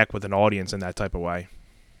connect with an audience in that type of way.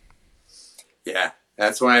 Yeah,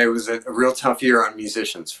 that's why it was a real tough year on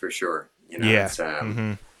musicians, for sure. It's,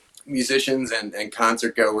 musicians and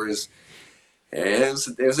concert goers,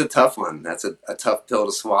 it was a tough one. That's a tough pill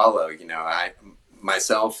to swallow. I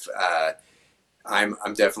myself, I'm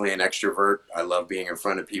definitely an extrovert. I love being in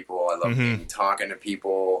front of people. I love talking to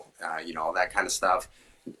people, all that kind of stuff.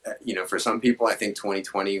 For some people, I think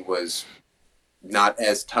 2020 was not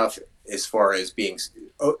as tough as far as being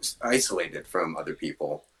isolated from other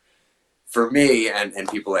people. For me and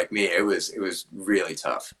people like me, it was really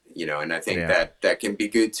tough, and I think that can be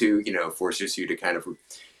good too, forces you to kind of,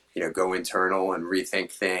 go internal and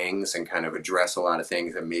rethink things and kind of address a lot of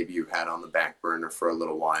things that maybe you've had on the back burner for a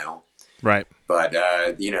little while. Right. But,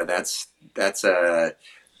 that's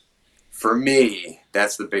For me,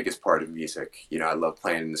 that's the biggest part of music. I love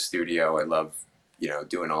playing in the studio. I love,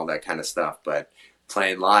 doing all that kind of stuff. But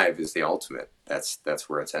playing live is the ultimate. That's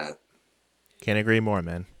where it's at. Can't agree more,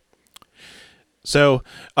 man. So,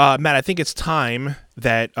 Matt, I think it's time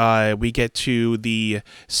that we get to the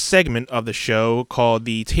segment of the show called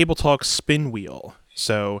the Table Talk Spin Wheel.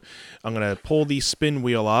 So, I'm going to pull the spin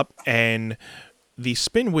wheel up, and the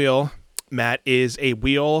spin wheel, Matt, is a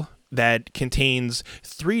wheel that contains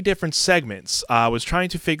three different segments. I was trying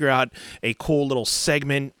to figure out a cool little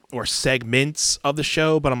segment or segments of the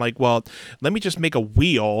show, but I'm like, well, let me just make a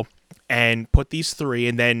wheel and put these three,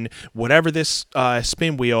 and then whatever this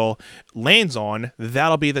spin wheel lands on,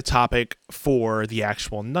 that'll be the topic for the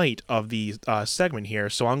actual night of the segment here.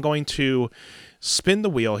 So I'm going to spin the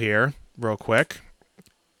wheel here real quick,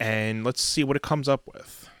 and let's see what it comes up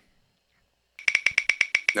with.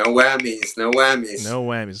 No whammies, no whammies. No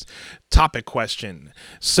whammies. Topic question.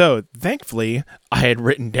 So, thankfully, I had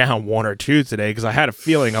written down one or two today because I had a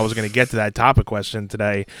feeling I was going to get to that topic question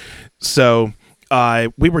today. So,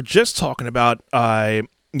 we were just talking about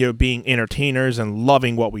being entertainers and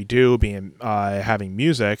loving what we do, being having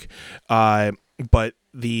music, but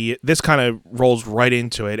this kind of rolls right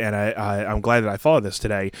into it, and I'm glad that I thought of this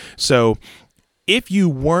today. So, if you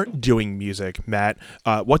weren't doing music, Matt,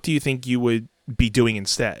 what do you think you would be doing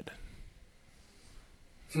instead?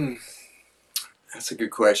 That's a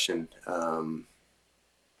good question.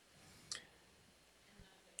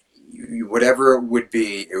 Whatever it would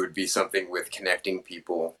be something with connecting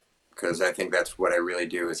people, because I think that's what I really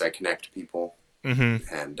do is I connect people.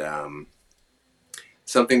 Mm-hmm. And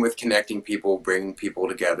something with connecting people, bringing people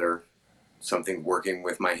together, something working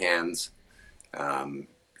with my hands.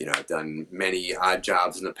 I've done many odd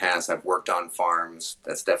jobs in the past. I've worked on farms.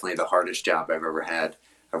 That's definitely the hardest job I've ever had.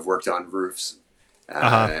 I've worked on roofs,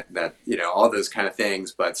 Uh-huh. all those kind of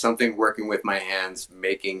things, but something working with my hands,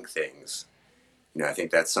 making things. I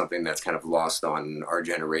think that's something that's kind of lost on our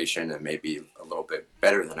generation, and maybe a little bit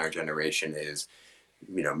better than our generation is,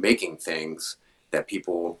 making things that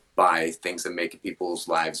people buy, things that make people's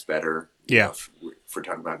lives better. Yeah. If we're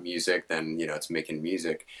talking about music, then, it's making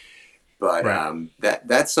music. But Right.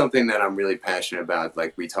 that's something that I'm really passionate about.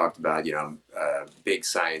 Like we talked about, I'm a big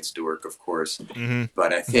science dork, of course. Mm-hmm.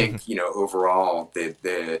 But I think, overall,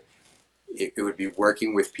 it would be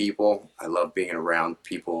working with people. I love being around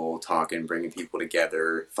people, talking, bringing people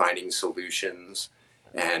together, finding solutions,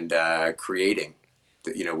 and creating.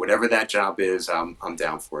 Whatever that job is, I'm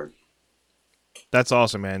down for it. That's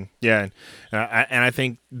awesome, man. Yeah, and I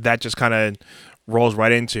think that just kind of rolls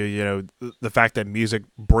right into the fact that music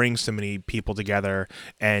brings so many people together,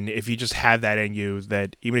 and if you just have that in you,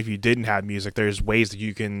 that even if you didn't have music, there's ways that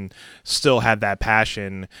you can still have that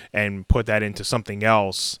passion and put that into something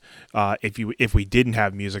else. If we didn't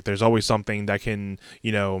have music, there's always something that can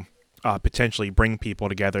potentially bring people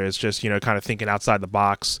together. It's just kind of thinking outside the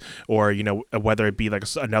box, or whether it be like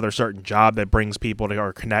another certain job that brings people to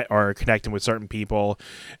or connecting with certain people,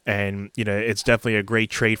 and it's definitely a great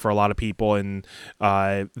trait for a lot of people, and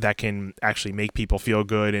that can actually make people feel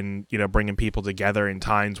good, and bringing people together in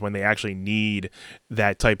times when they actually need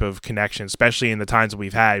that type of connection, especially in the times that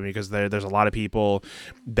we've had, because there's a lot of people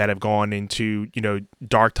that have gone into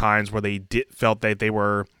dark times where they felt that they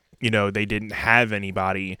were they didn't have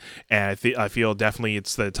anybody, and I feel definitely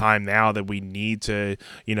it's the time now that we need to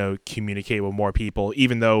communicate with more people,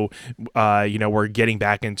 even though we're getting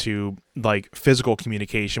back into like physical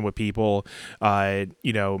communication with people. I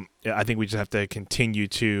think we just have to continue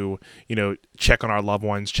to check on our loved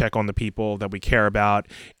ones, check on the people that we care about,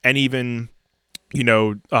 and even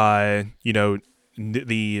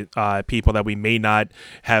the people that we may not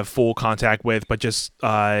have full contact with, but just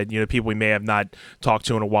people we may have not talked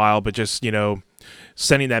to in a while, but just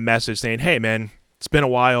sending that message saying, "Hey, man, it's been a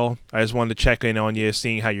while. I just wanted to check in on you,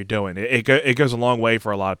 seeing how you're doing." It goes a long way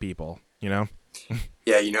for a lot of people. Yeah,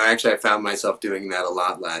 actually, I found myself doing that a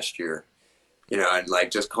lot last year. And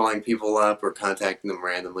like just calling people up or contacting them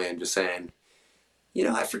randomly and just saying,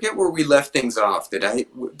 I forget where we left things off. Did I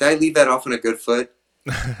leave that off on a good foot?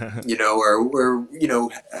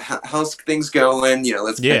 How's things going?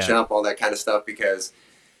 Let's catch Yeah. up, all that kind of stuff. Because,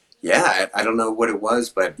 yeah, I don't know what it was,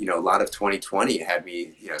 but, a lot of 2020 had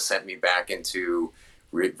me, sent me back into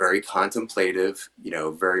very contemplative,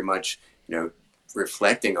 very much,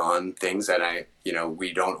 reflecting on things that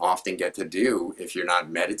we don't often get to do if you're not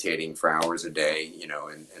meditating for hours a day,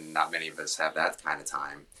 and not many of us have that kind of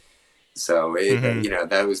time. So, Mm-hmm.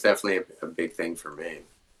 that was definitely a big thing for me.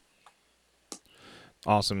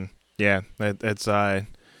 Awesome. Yeah, it's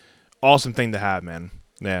awesome thing to have, man.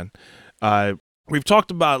 Yeah. we've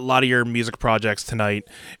talked about a lot of your music projects tonight,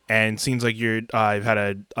 and seems like you've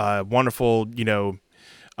had a wonderful,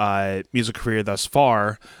 music career thus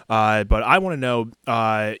far. But I want to know,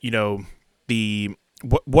 the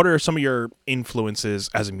what are some of your influences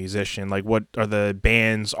as a musician? Like, what are the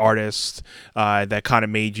bands, artists that kind of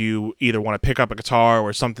made you either want to pick up a guitar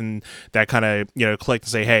or something that kind of clicked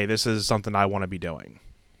and say, hey, this is something I want to be doing?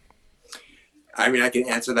 I mean, I can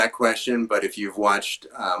answer that question, but if you've watched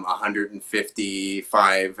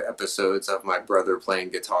 155 episodes of my brother playing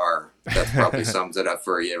guitar, that probably sums it up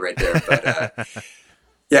for you right there. But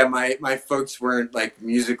yeah, my folks weren't like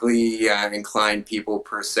musically inclined people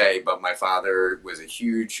per se, but my father was a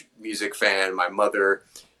huge music fan. My mother,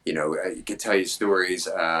 I could tell you stories.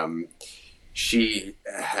 She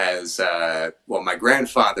has, my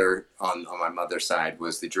grandfather on my mother's side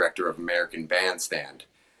was the director of American Bandstand. Oh,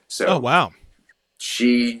 So wow.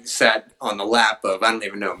 she sat on the lap of, I don't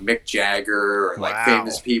even know, Mick Jagger or like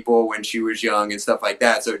famous Wow. people when she was young and stuff like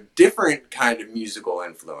that. So different kind of musical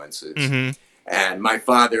influences. Mm-hmm. And my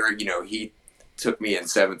father, he took me in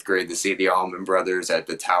seventh grade to see the Allman Brothers at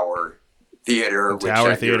the Tower Theater, The which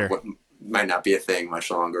Tower Theater. might not be a thing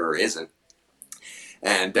much longer or isn't.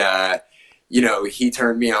 And, he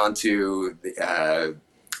turned me on to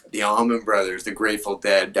the Allman Brothers, the Grateful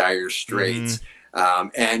Dead, Dire Mm-hmm. Straits,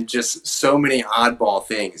 and just so many oddball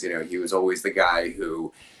things. He was always the guy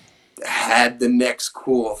who had the next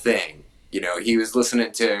cool thing. He was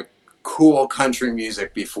listening to cool country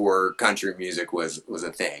music before country music was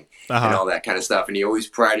a thing, and Uh-huh. all that kind of stuff. And he always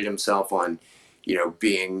prided himself on,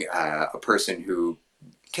 being a person who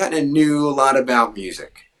kind of knew a lot about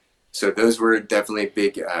music. So those were definitely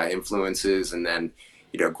big influences. And then,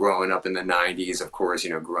 growing up in the 90s, of course,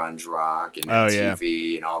 grunge rock and Oh, yeah.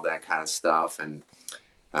 MTV and all that kind of stuff. And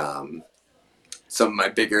um, some of my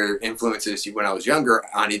bigger influences when I was younger,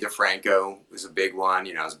 Ani DeFranco was a big one.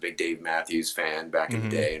 I was a big Dave Matthews fan back in the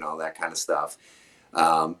Mm-hmm. day and all that kind of stuff.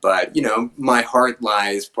 But, my heart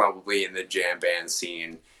lies probably in the jam band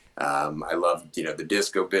scene. I love, the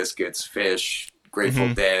Disco Biscuits, Fish, Grateful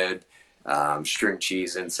Mm-hmm. Dead, String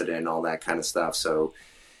Cheese Incident, all that kind of stuff. So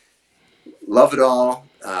love it all.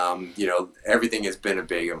 Everything has been a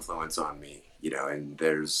big influence on me, and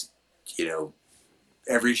there's, you know,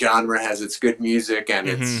 every genre has its good music and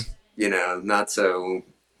Mm-hmm. its, not so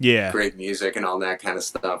Yeah. great music and all that kind of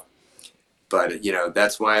stuff. But,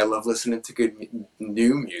 that's why I love listening to good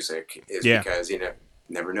new music, is Yeah. because,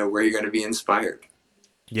 never know where you're going to be inspired.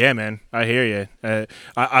 Yeah, man, I hear you.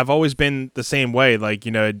 I've always been the same way. Like,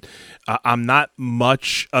 I'm not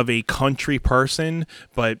much of a country person,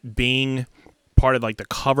 but being part of like the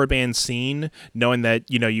cover band scene, knowing that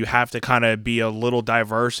you have to kind of be a little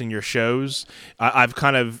diverse in your shows, I've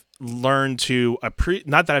kind of learned to appreciate.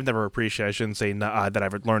 Not that I've never appreciated. I shouldn't say that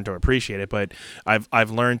I've learned to appreciate it, but I've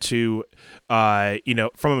learned to,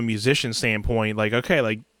 from a musician standpoint, like, okay,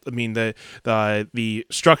 like, I mean, the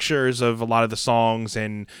structures of a lot of the songs,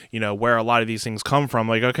 and where a lot of these things come from.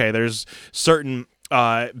 Like, okay, there's certain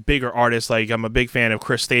bigger artists. Like, I'm a big fan of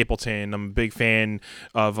Chris Stapleton. I'm a big fan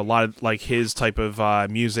of a lot of like his type of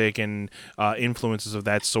music and influences of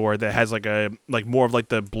that sort, that has like more of like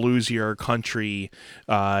the bluesier country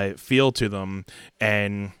feel to them.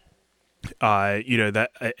 And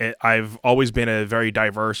that I've always been a very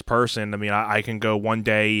diverse person. I mean, I can go one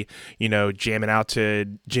day, jamming out to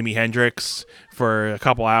Jimi Hendrix for a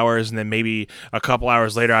couple hours, and then maybe a couple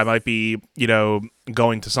hours later I might be,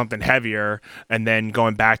 going to something heavier, and then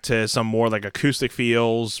going back to some more like acoustic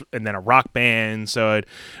feels, and then a rock band. So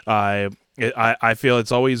I feel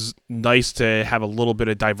it's always nice to have a little bit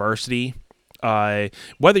of diversity,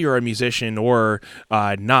 whether you're a musician or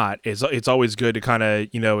not. It's always good to kind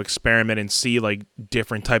of experiment and see like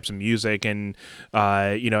different types of music. And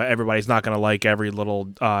everybody's not going to like every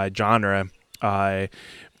little genre,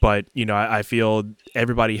 but I feel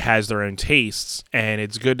everybody has their own tastes, and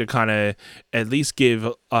it's good to kind of at least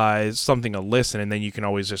give something a listen, and then you can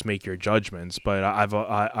always just make your judgments. But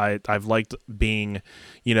I've liked being,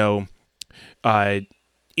 you know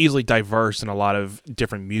easily diverse in a lot of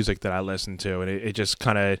different music that I listen to, and it just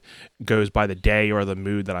kind of goes by the day or the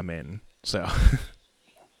mood that I'm in. So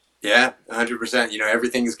Yeah, 100%.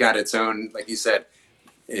 Everything's got its own, like you said,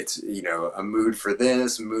 it's, a mood for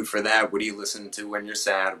this, a mood for that. What do you listen to when you're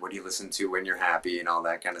sad? What do you listen to when you're happy, and all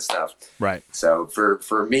that kind of stuff. right. So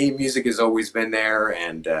for me, music has always been there.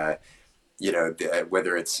 And,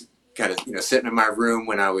 whether it's kind of, sitting in my room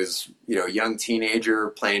when I was, a young teenager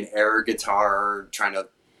playing air guitar, trying to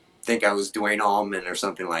think I was Dwayne Allman or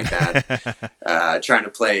something like that, trying to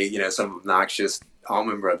play, you know, some obnoxious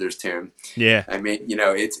Allman Brothers tune. Yeah. I mean, you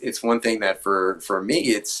know, it's one thing that for me,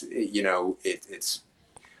 it's, you know, it's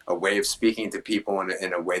a way of speaking to people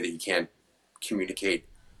in a way that you can't communicate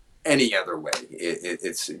any other way.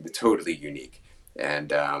 It's totally unique.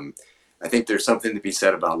 And I think there's something to be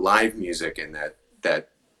said about live music, and that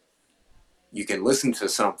you can listen to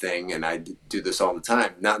something, and I do this all the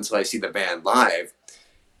time, not until I see the band live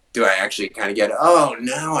do I actually kind of get, oh,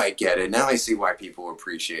 now I get it. Now I see why people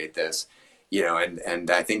appreciate this, you know,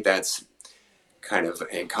 and I think that's kind of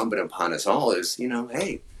incumbent upon us all is, you know,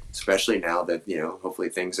 hey, especially now that, you know, hopefully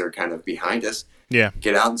things are kind of behind us, Yeah.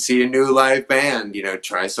 get out and see a new live band, you know,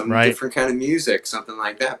 try some Right. different kind of music, something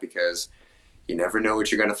like that, because you never know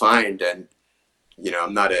what you're going to find. And, you know,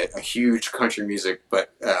 I'm not a huge country music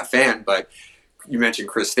fan, but you mentioned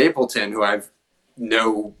Chris Stapleton, who I've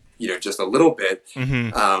know, you know, just a little bit.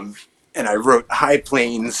 Mm-hmm. And I wrote High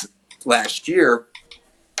Plains last year,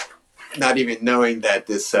 not even knowing that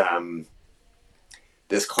this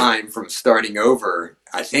climb from starting over,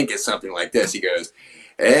 I think it's something like this. He goes,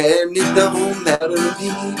 and it don't matter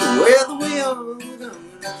where the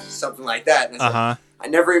wind, something like that. And Uh-huh. I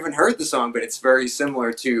never even heard the song, but it's very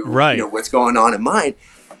similar to Right. you know what's going on in mine.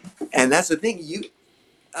 And that's the thing,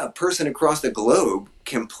 a person across the globe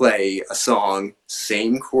can play a song,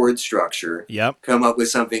 same chord structure, Yep. come up with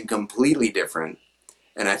something completely different.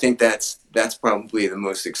 And I think that's probably the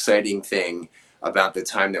most exciting thing about the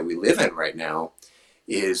time that we live in right now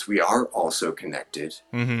is we are also connected.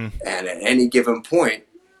 Mm-hmm. And at any given point,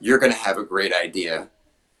 you're going to have a great idea,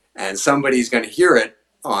 and somebody's going to hear it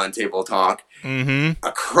on Table Talk Mm-hmm.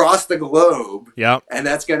 across the globe, Yep. and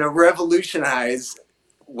that's going to revolutionize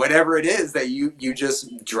whatever it is that you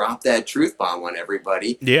just drop that truth bomb on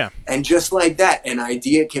everybody. Yeah. And just like that, an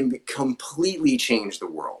idea can completely change the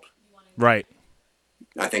world. Right.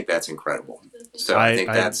 I think that's incredible. So I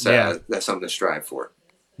think that's something to strive for.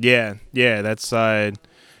 Yeah. Yeah. That's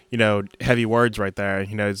you know, heavy words right there.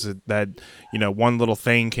 You know, it's that, you know, one little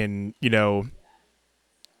thing can, you know,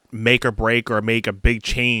 make or break or make a big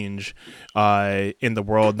change in the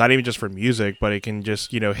world, not even just for music, but it can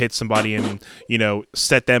just, you know, hit somebody and, you know,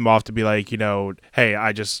 set them off to be like, you know, hey,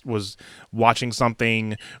 I just was watching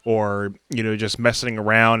something or, you know, just messing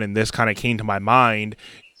around and this kind of came to my mind,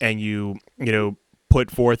 and you know,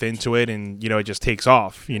 put forth into it, and, you know, it just takes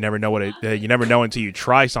off. You never know you never know until you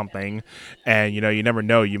try something, and, you know, you never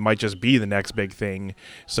know, you might just be the next big thing.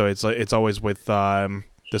 So it's always with the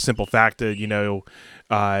simple fact that, you know,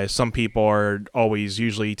 some people are always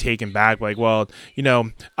usually taken back, like, well, you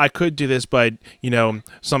know, I could do this, but, you know,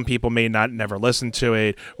 some people may not never listen to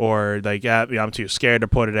it, or like, you know, I'm too scared to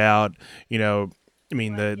put it out. You know, I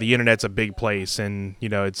mean, the internet's a big place, and, you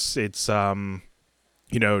know, it's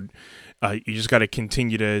you know, you just got to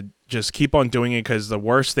continue to just keep on doing it, because the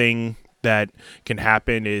worst thing that can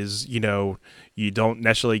happen is, you know, you don't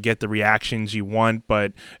necessarily get the reactions you want,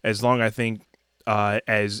 but as long, I think,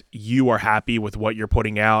 as you are happy with what you're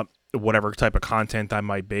putting out, whatever type of content that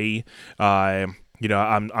might be, you know,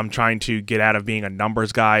 I'm trying to get out of being a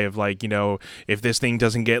numbers guy of, like, you know, if this thing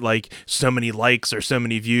doesn't get like so many likes or so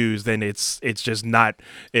many views, then it's just not,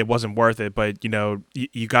 it wasn't worth it. But, you know,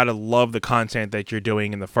 you got to love the content that you're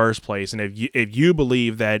doing in the first place, and if you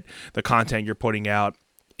believe that the content you're putting out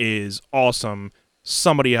is awesome,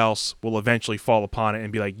 somebody else will eventually fall upon it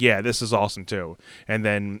and be like, yeah, this is awesome too. And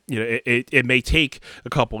then, you know, it may take a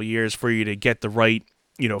couple of years for you to get the right,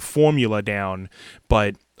 you know, formula down,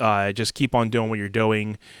 but just keep on doing what you're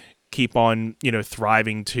doing, keep on, you know,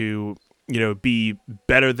 thriving to, you know, be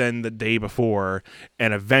better than the day before,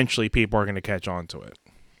 and eventually people are going to catch on to it.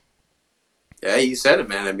 Yeah, you said it,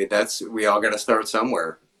 man. I mean, we all got to start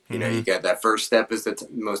somewhere. You know, you got that first step is the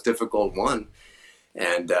most difficult one.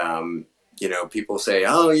 And, you know, people say,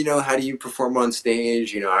 oh, you know, how do you perform on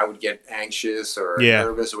stage? You know, I would get anxious or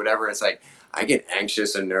nervous or whatever. It's like, I get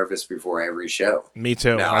anxious and nervous before every show. Me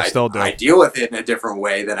too. Now, I still do. I deal with it in a different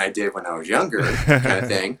way than I did when I was younger, kind of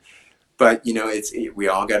thing. But, you know, we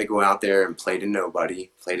all got to go out there and play to nobody,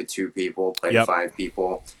 play to 2 people, play to 5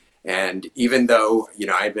 people. And even though, you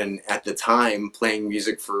know, I've been at the time playing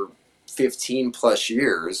music for 15 plus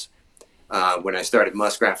years, when I started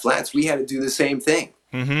Muskrat Flats, we had to do the same thing.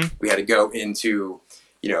 Mm-hmm. We had to go into,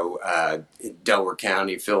 you know, Delaware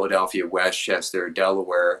County, Philadelphia, Westchester,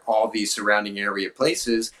 Delaware, all these surrounding area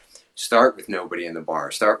places. Start with nobody in the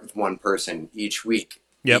bar. Start with 1 person each week.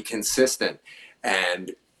 Be consistent.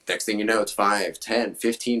 And next thing you know, it's 5, 10,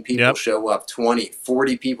 15 people show up, 20,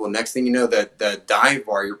 40 people. Next thing you know, the dive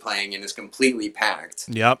bar you're playing in is completely packed.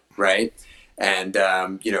 Yep. Right? And,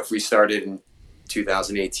 you know, if we started in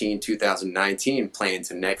 2018, 2019, playing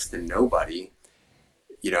to next to nobody.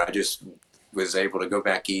 I just was able to go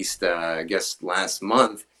back east, I guess last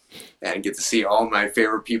month, and get to see all my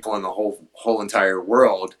favorite people in the whole entire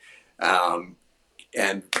world,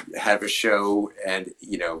 and have a show. And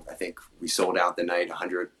I think we sold out the night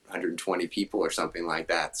 120 people or something like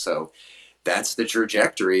that. So that's the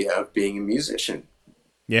trajectory of being a musician.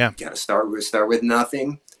 Yeah, you got to start with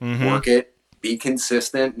nothing, work it, be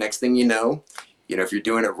consistent. Next thing you know, if you're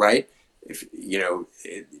doing it right, if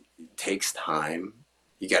it takes time.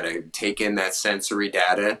 You got to take in that sensory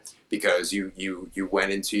data, because you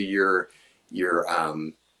went into you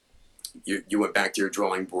went back to your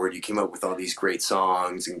drawing board. You came up with all these great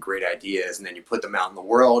songs and great ideas, and then you put them out in the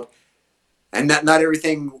world, and not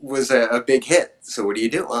everything was a big hit. So what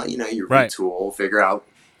do? Well, you retool, figure out,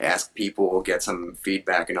 ask people, get some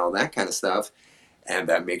feedback and all that kind of stuff, and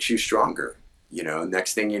that makes you stronger.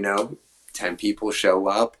 Next thing you know, 10 people show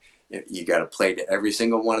up. You got to play to every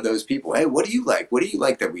single one of those people. Hey, what do you like? What do you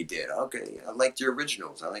like that we did? Okay, I liked your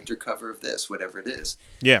originals. I liked your cover of this, whatever it is.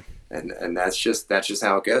 Yeah. And that's just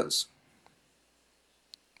how it goes.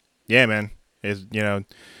 Yeah, man.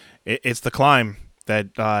 It's the climb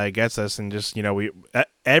that gets us, and just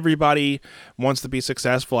everybody wants to be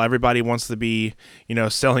successful. Everybody wants to be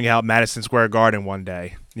selling out Madison Square Garden one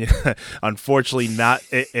day. Unfortunately, not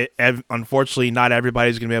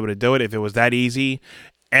everybody's gonna be able to do it. If it was that easy,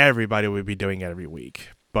 everybody would be doing it every week.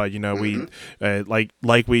 But we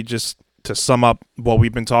like we just, to sum up what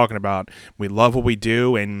we've been talking about, we love what we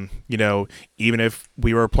do, and even if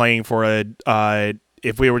we were playing for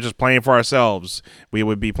if we were just playing for ourselves, we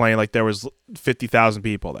would be playing like there was 50,000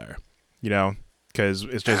 people there. Because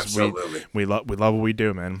it's just we love what we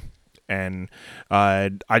do, man. And I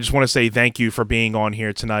just want to say thank you for being on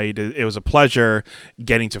here tonight. It was a pleasure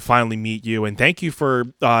getting to finally meet you, and thank you for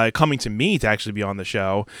coming to me to actually be on the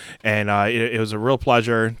show. And it was a real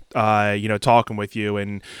pleasure, talking with you.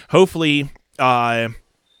 And hopefully, when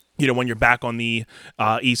you're back on the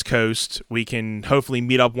East Coast, we can hopefully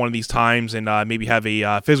meet up one of these times and maybe have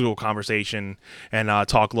a physical conversation and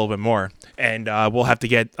talk a little bit more. And we'll have to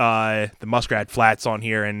get the Muskrat Flats on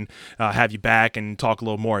here and have you back and talk a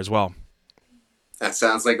little more as well. That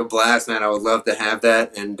sounds like a blast, man. I would love to have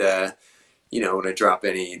that. And, want to drop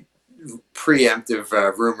any preemptive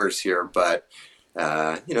rumors here, but,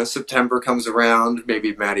 September comes around.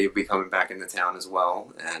 Maybe Maddie will be coming back into town as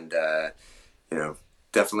well. And,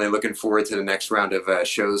 definitely looking forward to the next round of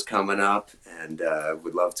shows coming up, and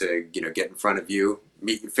would love to, get in front of you,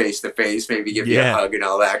 meet you face to face, maybe give you a hug and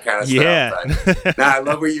all that kind of stuff. But, I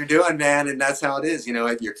love what you're doing, man. And that's how it is.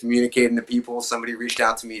 You're communicating to people. Somebody reached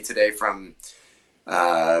out to me today from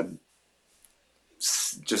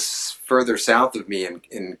just further south of me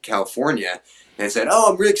in California, and said,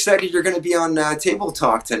 "Oh, I'm really excited you're going to be on Table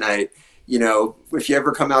Talk tonight. If you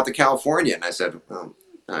ever come out to California." And I said, "Oh,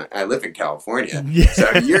 I live in California." Yeah. So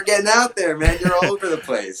you're getting out there, man. You're all over the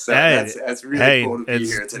place. So that's really cool to be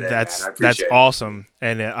here today, man. I appreciate that's awesome.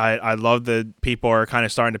 And I love that people are kind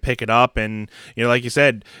of starting to pick it up. And, like you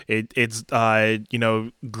said, it's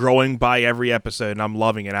growing by every episode, and I'm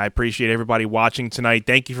loving it. I appreciate everybody watching tonight.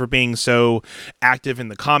 Thank you for being so active in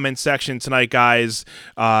the comments section tonight, guys.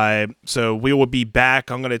 So we will be back.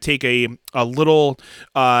 I'm going to take a little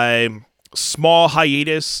small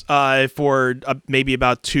hiatus for maybe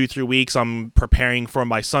about 2-3 weeks. I'm preparing for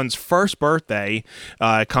my son's first birthday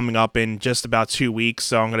coming up in just about 2 weeks,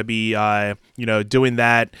 so I'm going to be doing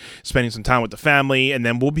that, spending some time with the family, and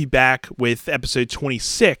then we'll be back with episode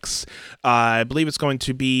 26. I believe it's going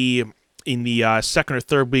to be in the second or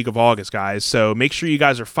third week of August, guys. So make sure you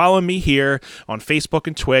guys are following me here on Facebook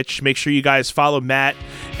and Twitch. Make sure you guys follow Matt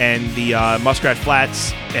and the Muskrat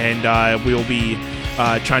Flats, and we'll be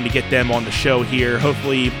trying to get them on the show here,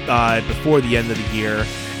 hopefully before the end of the year.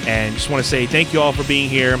 And just want to say thank you all for being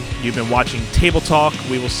here. You've been watching Table Talk.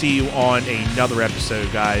 We will see you on another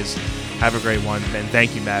episode, guys. Have a great one, and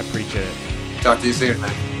thank you, Matt. Appreciate it. Talk to you soon,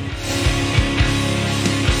 man.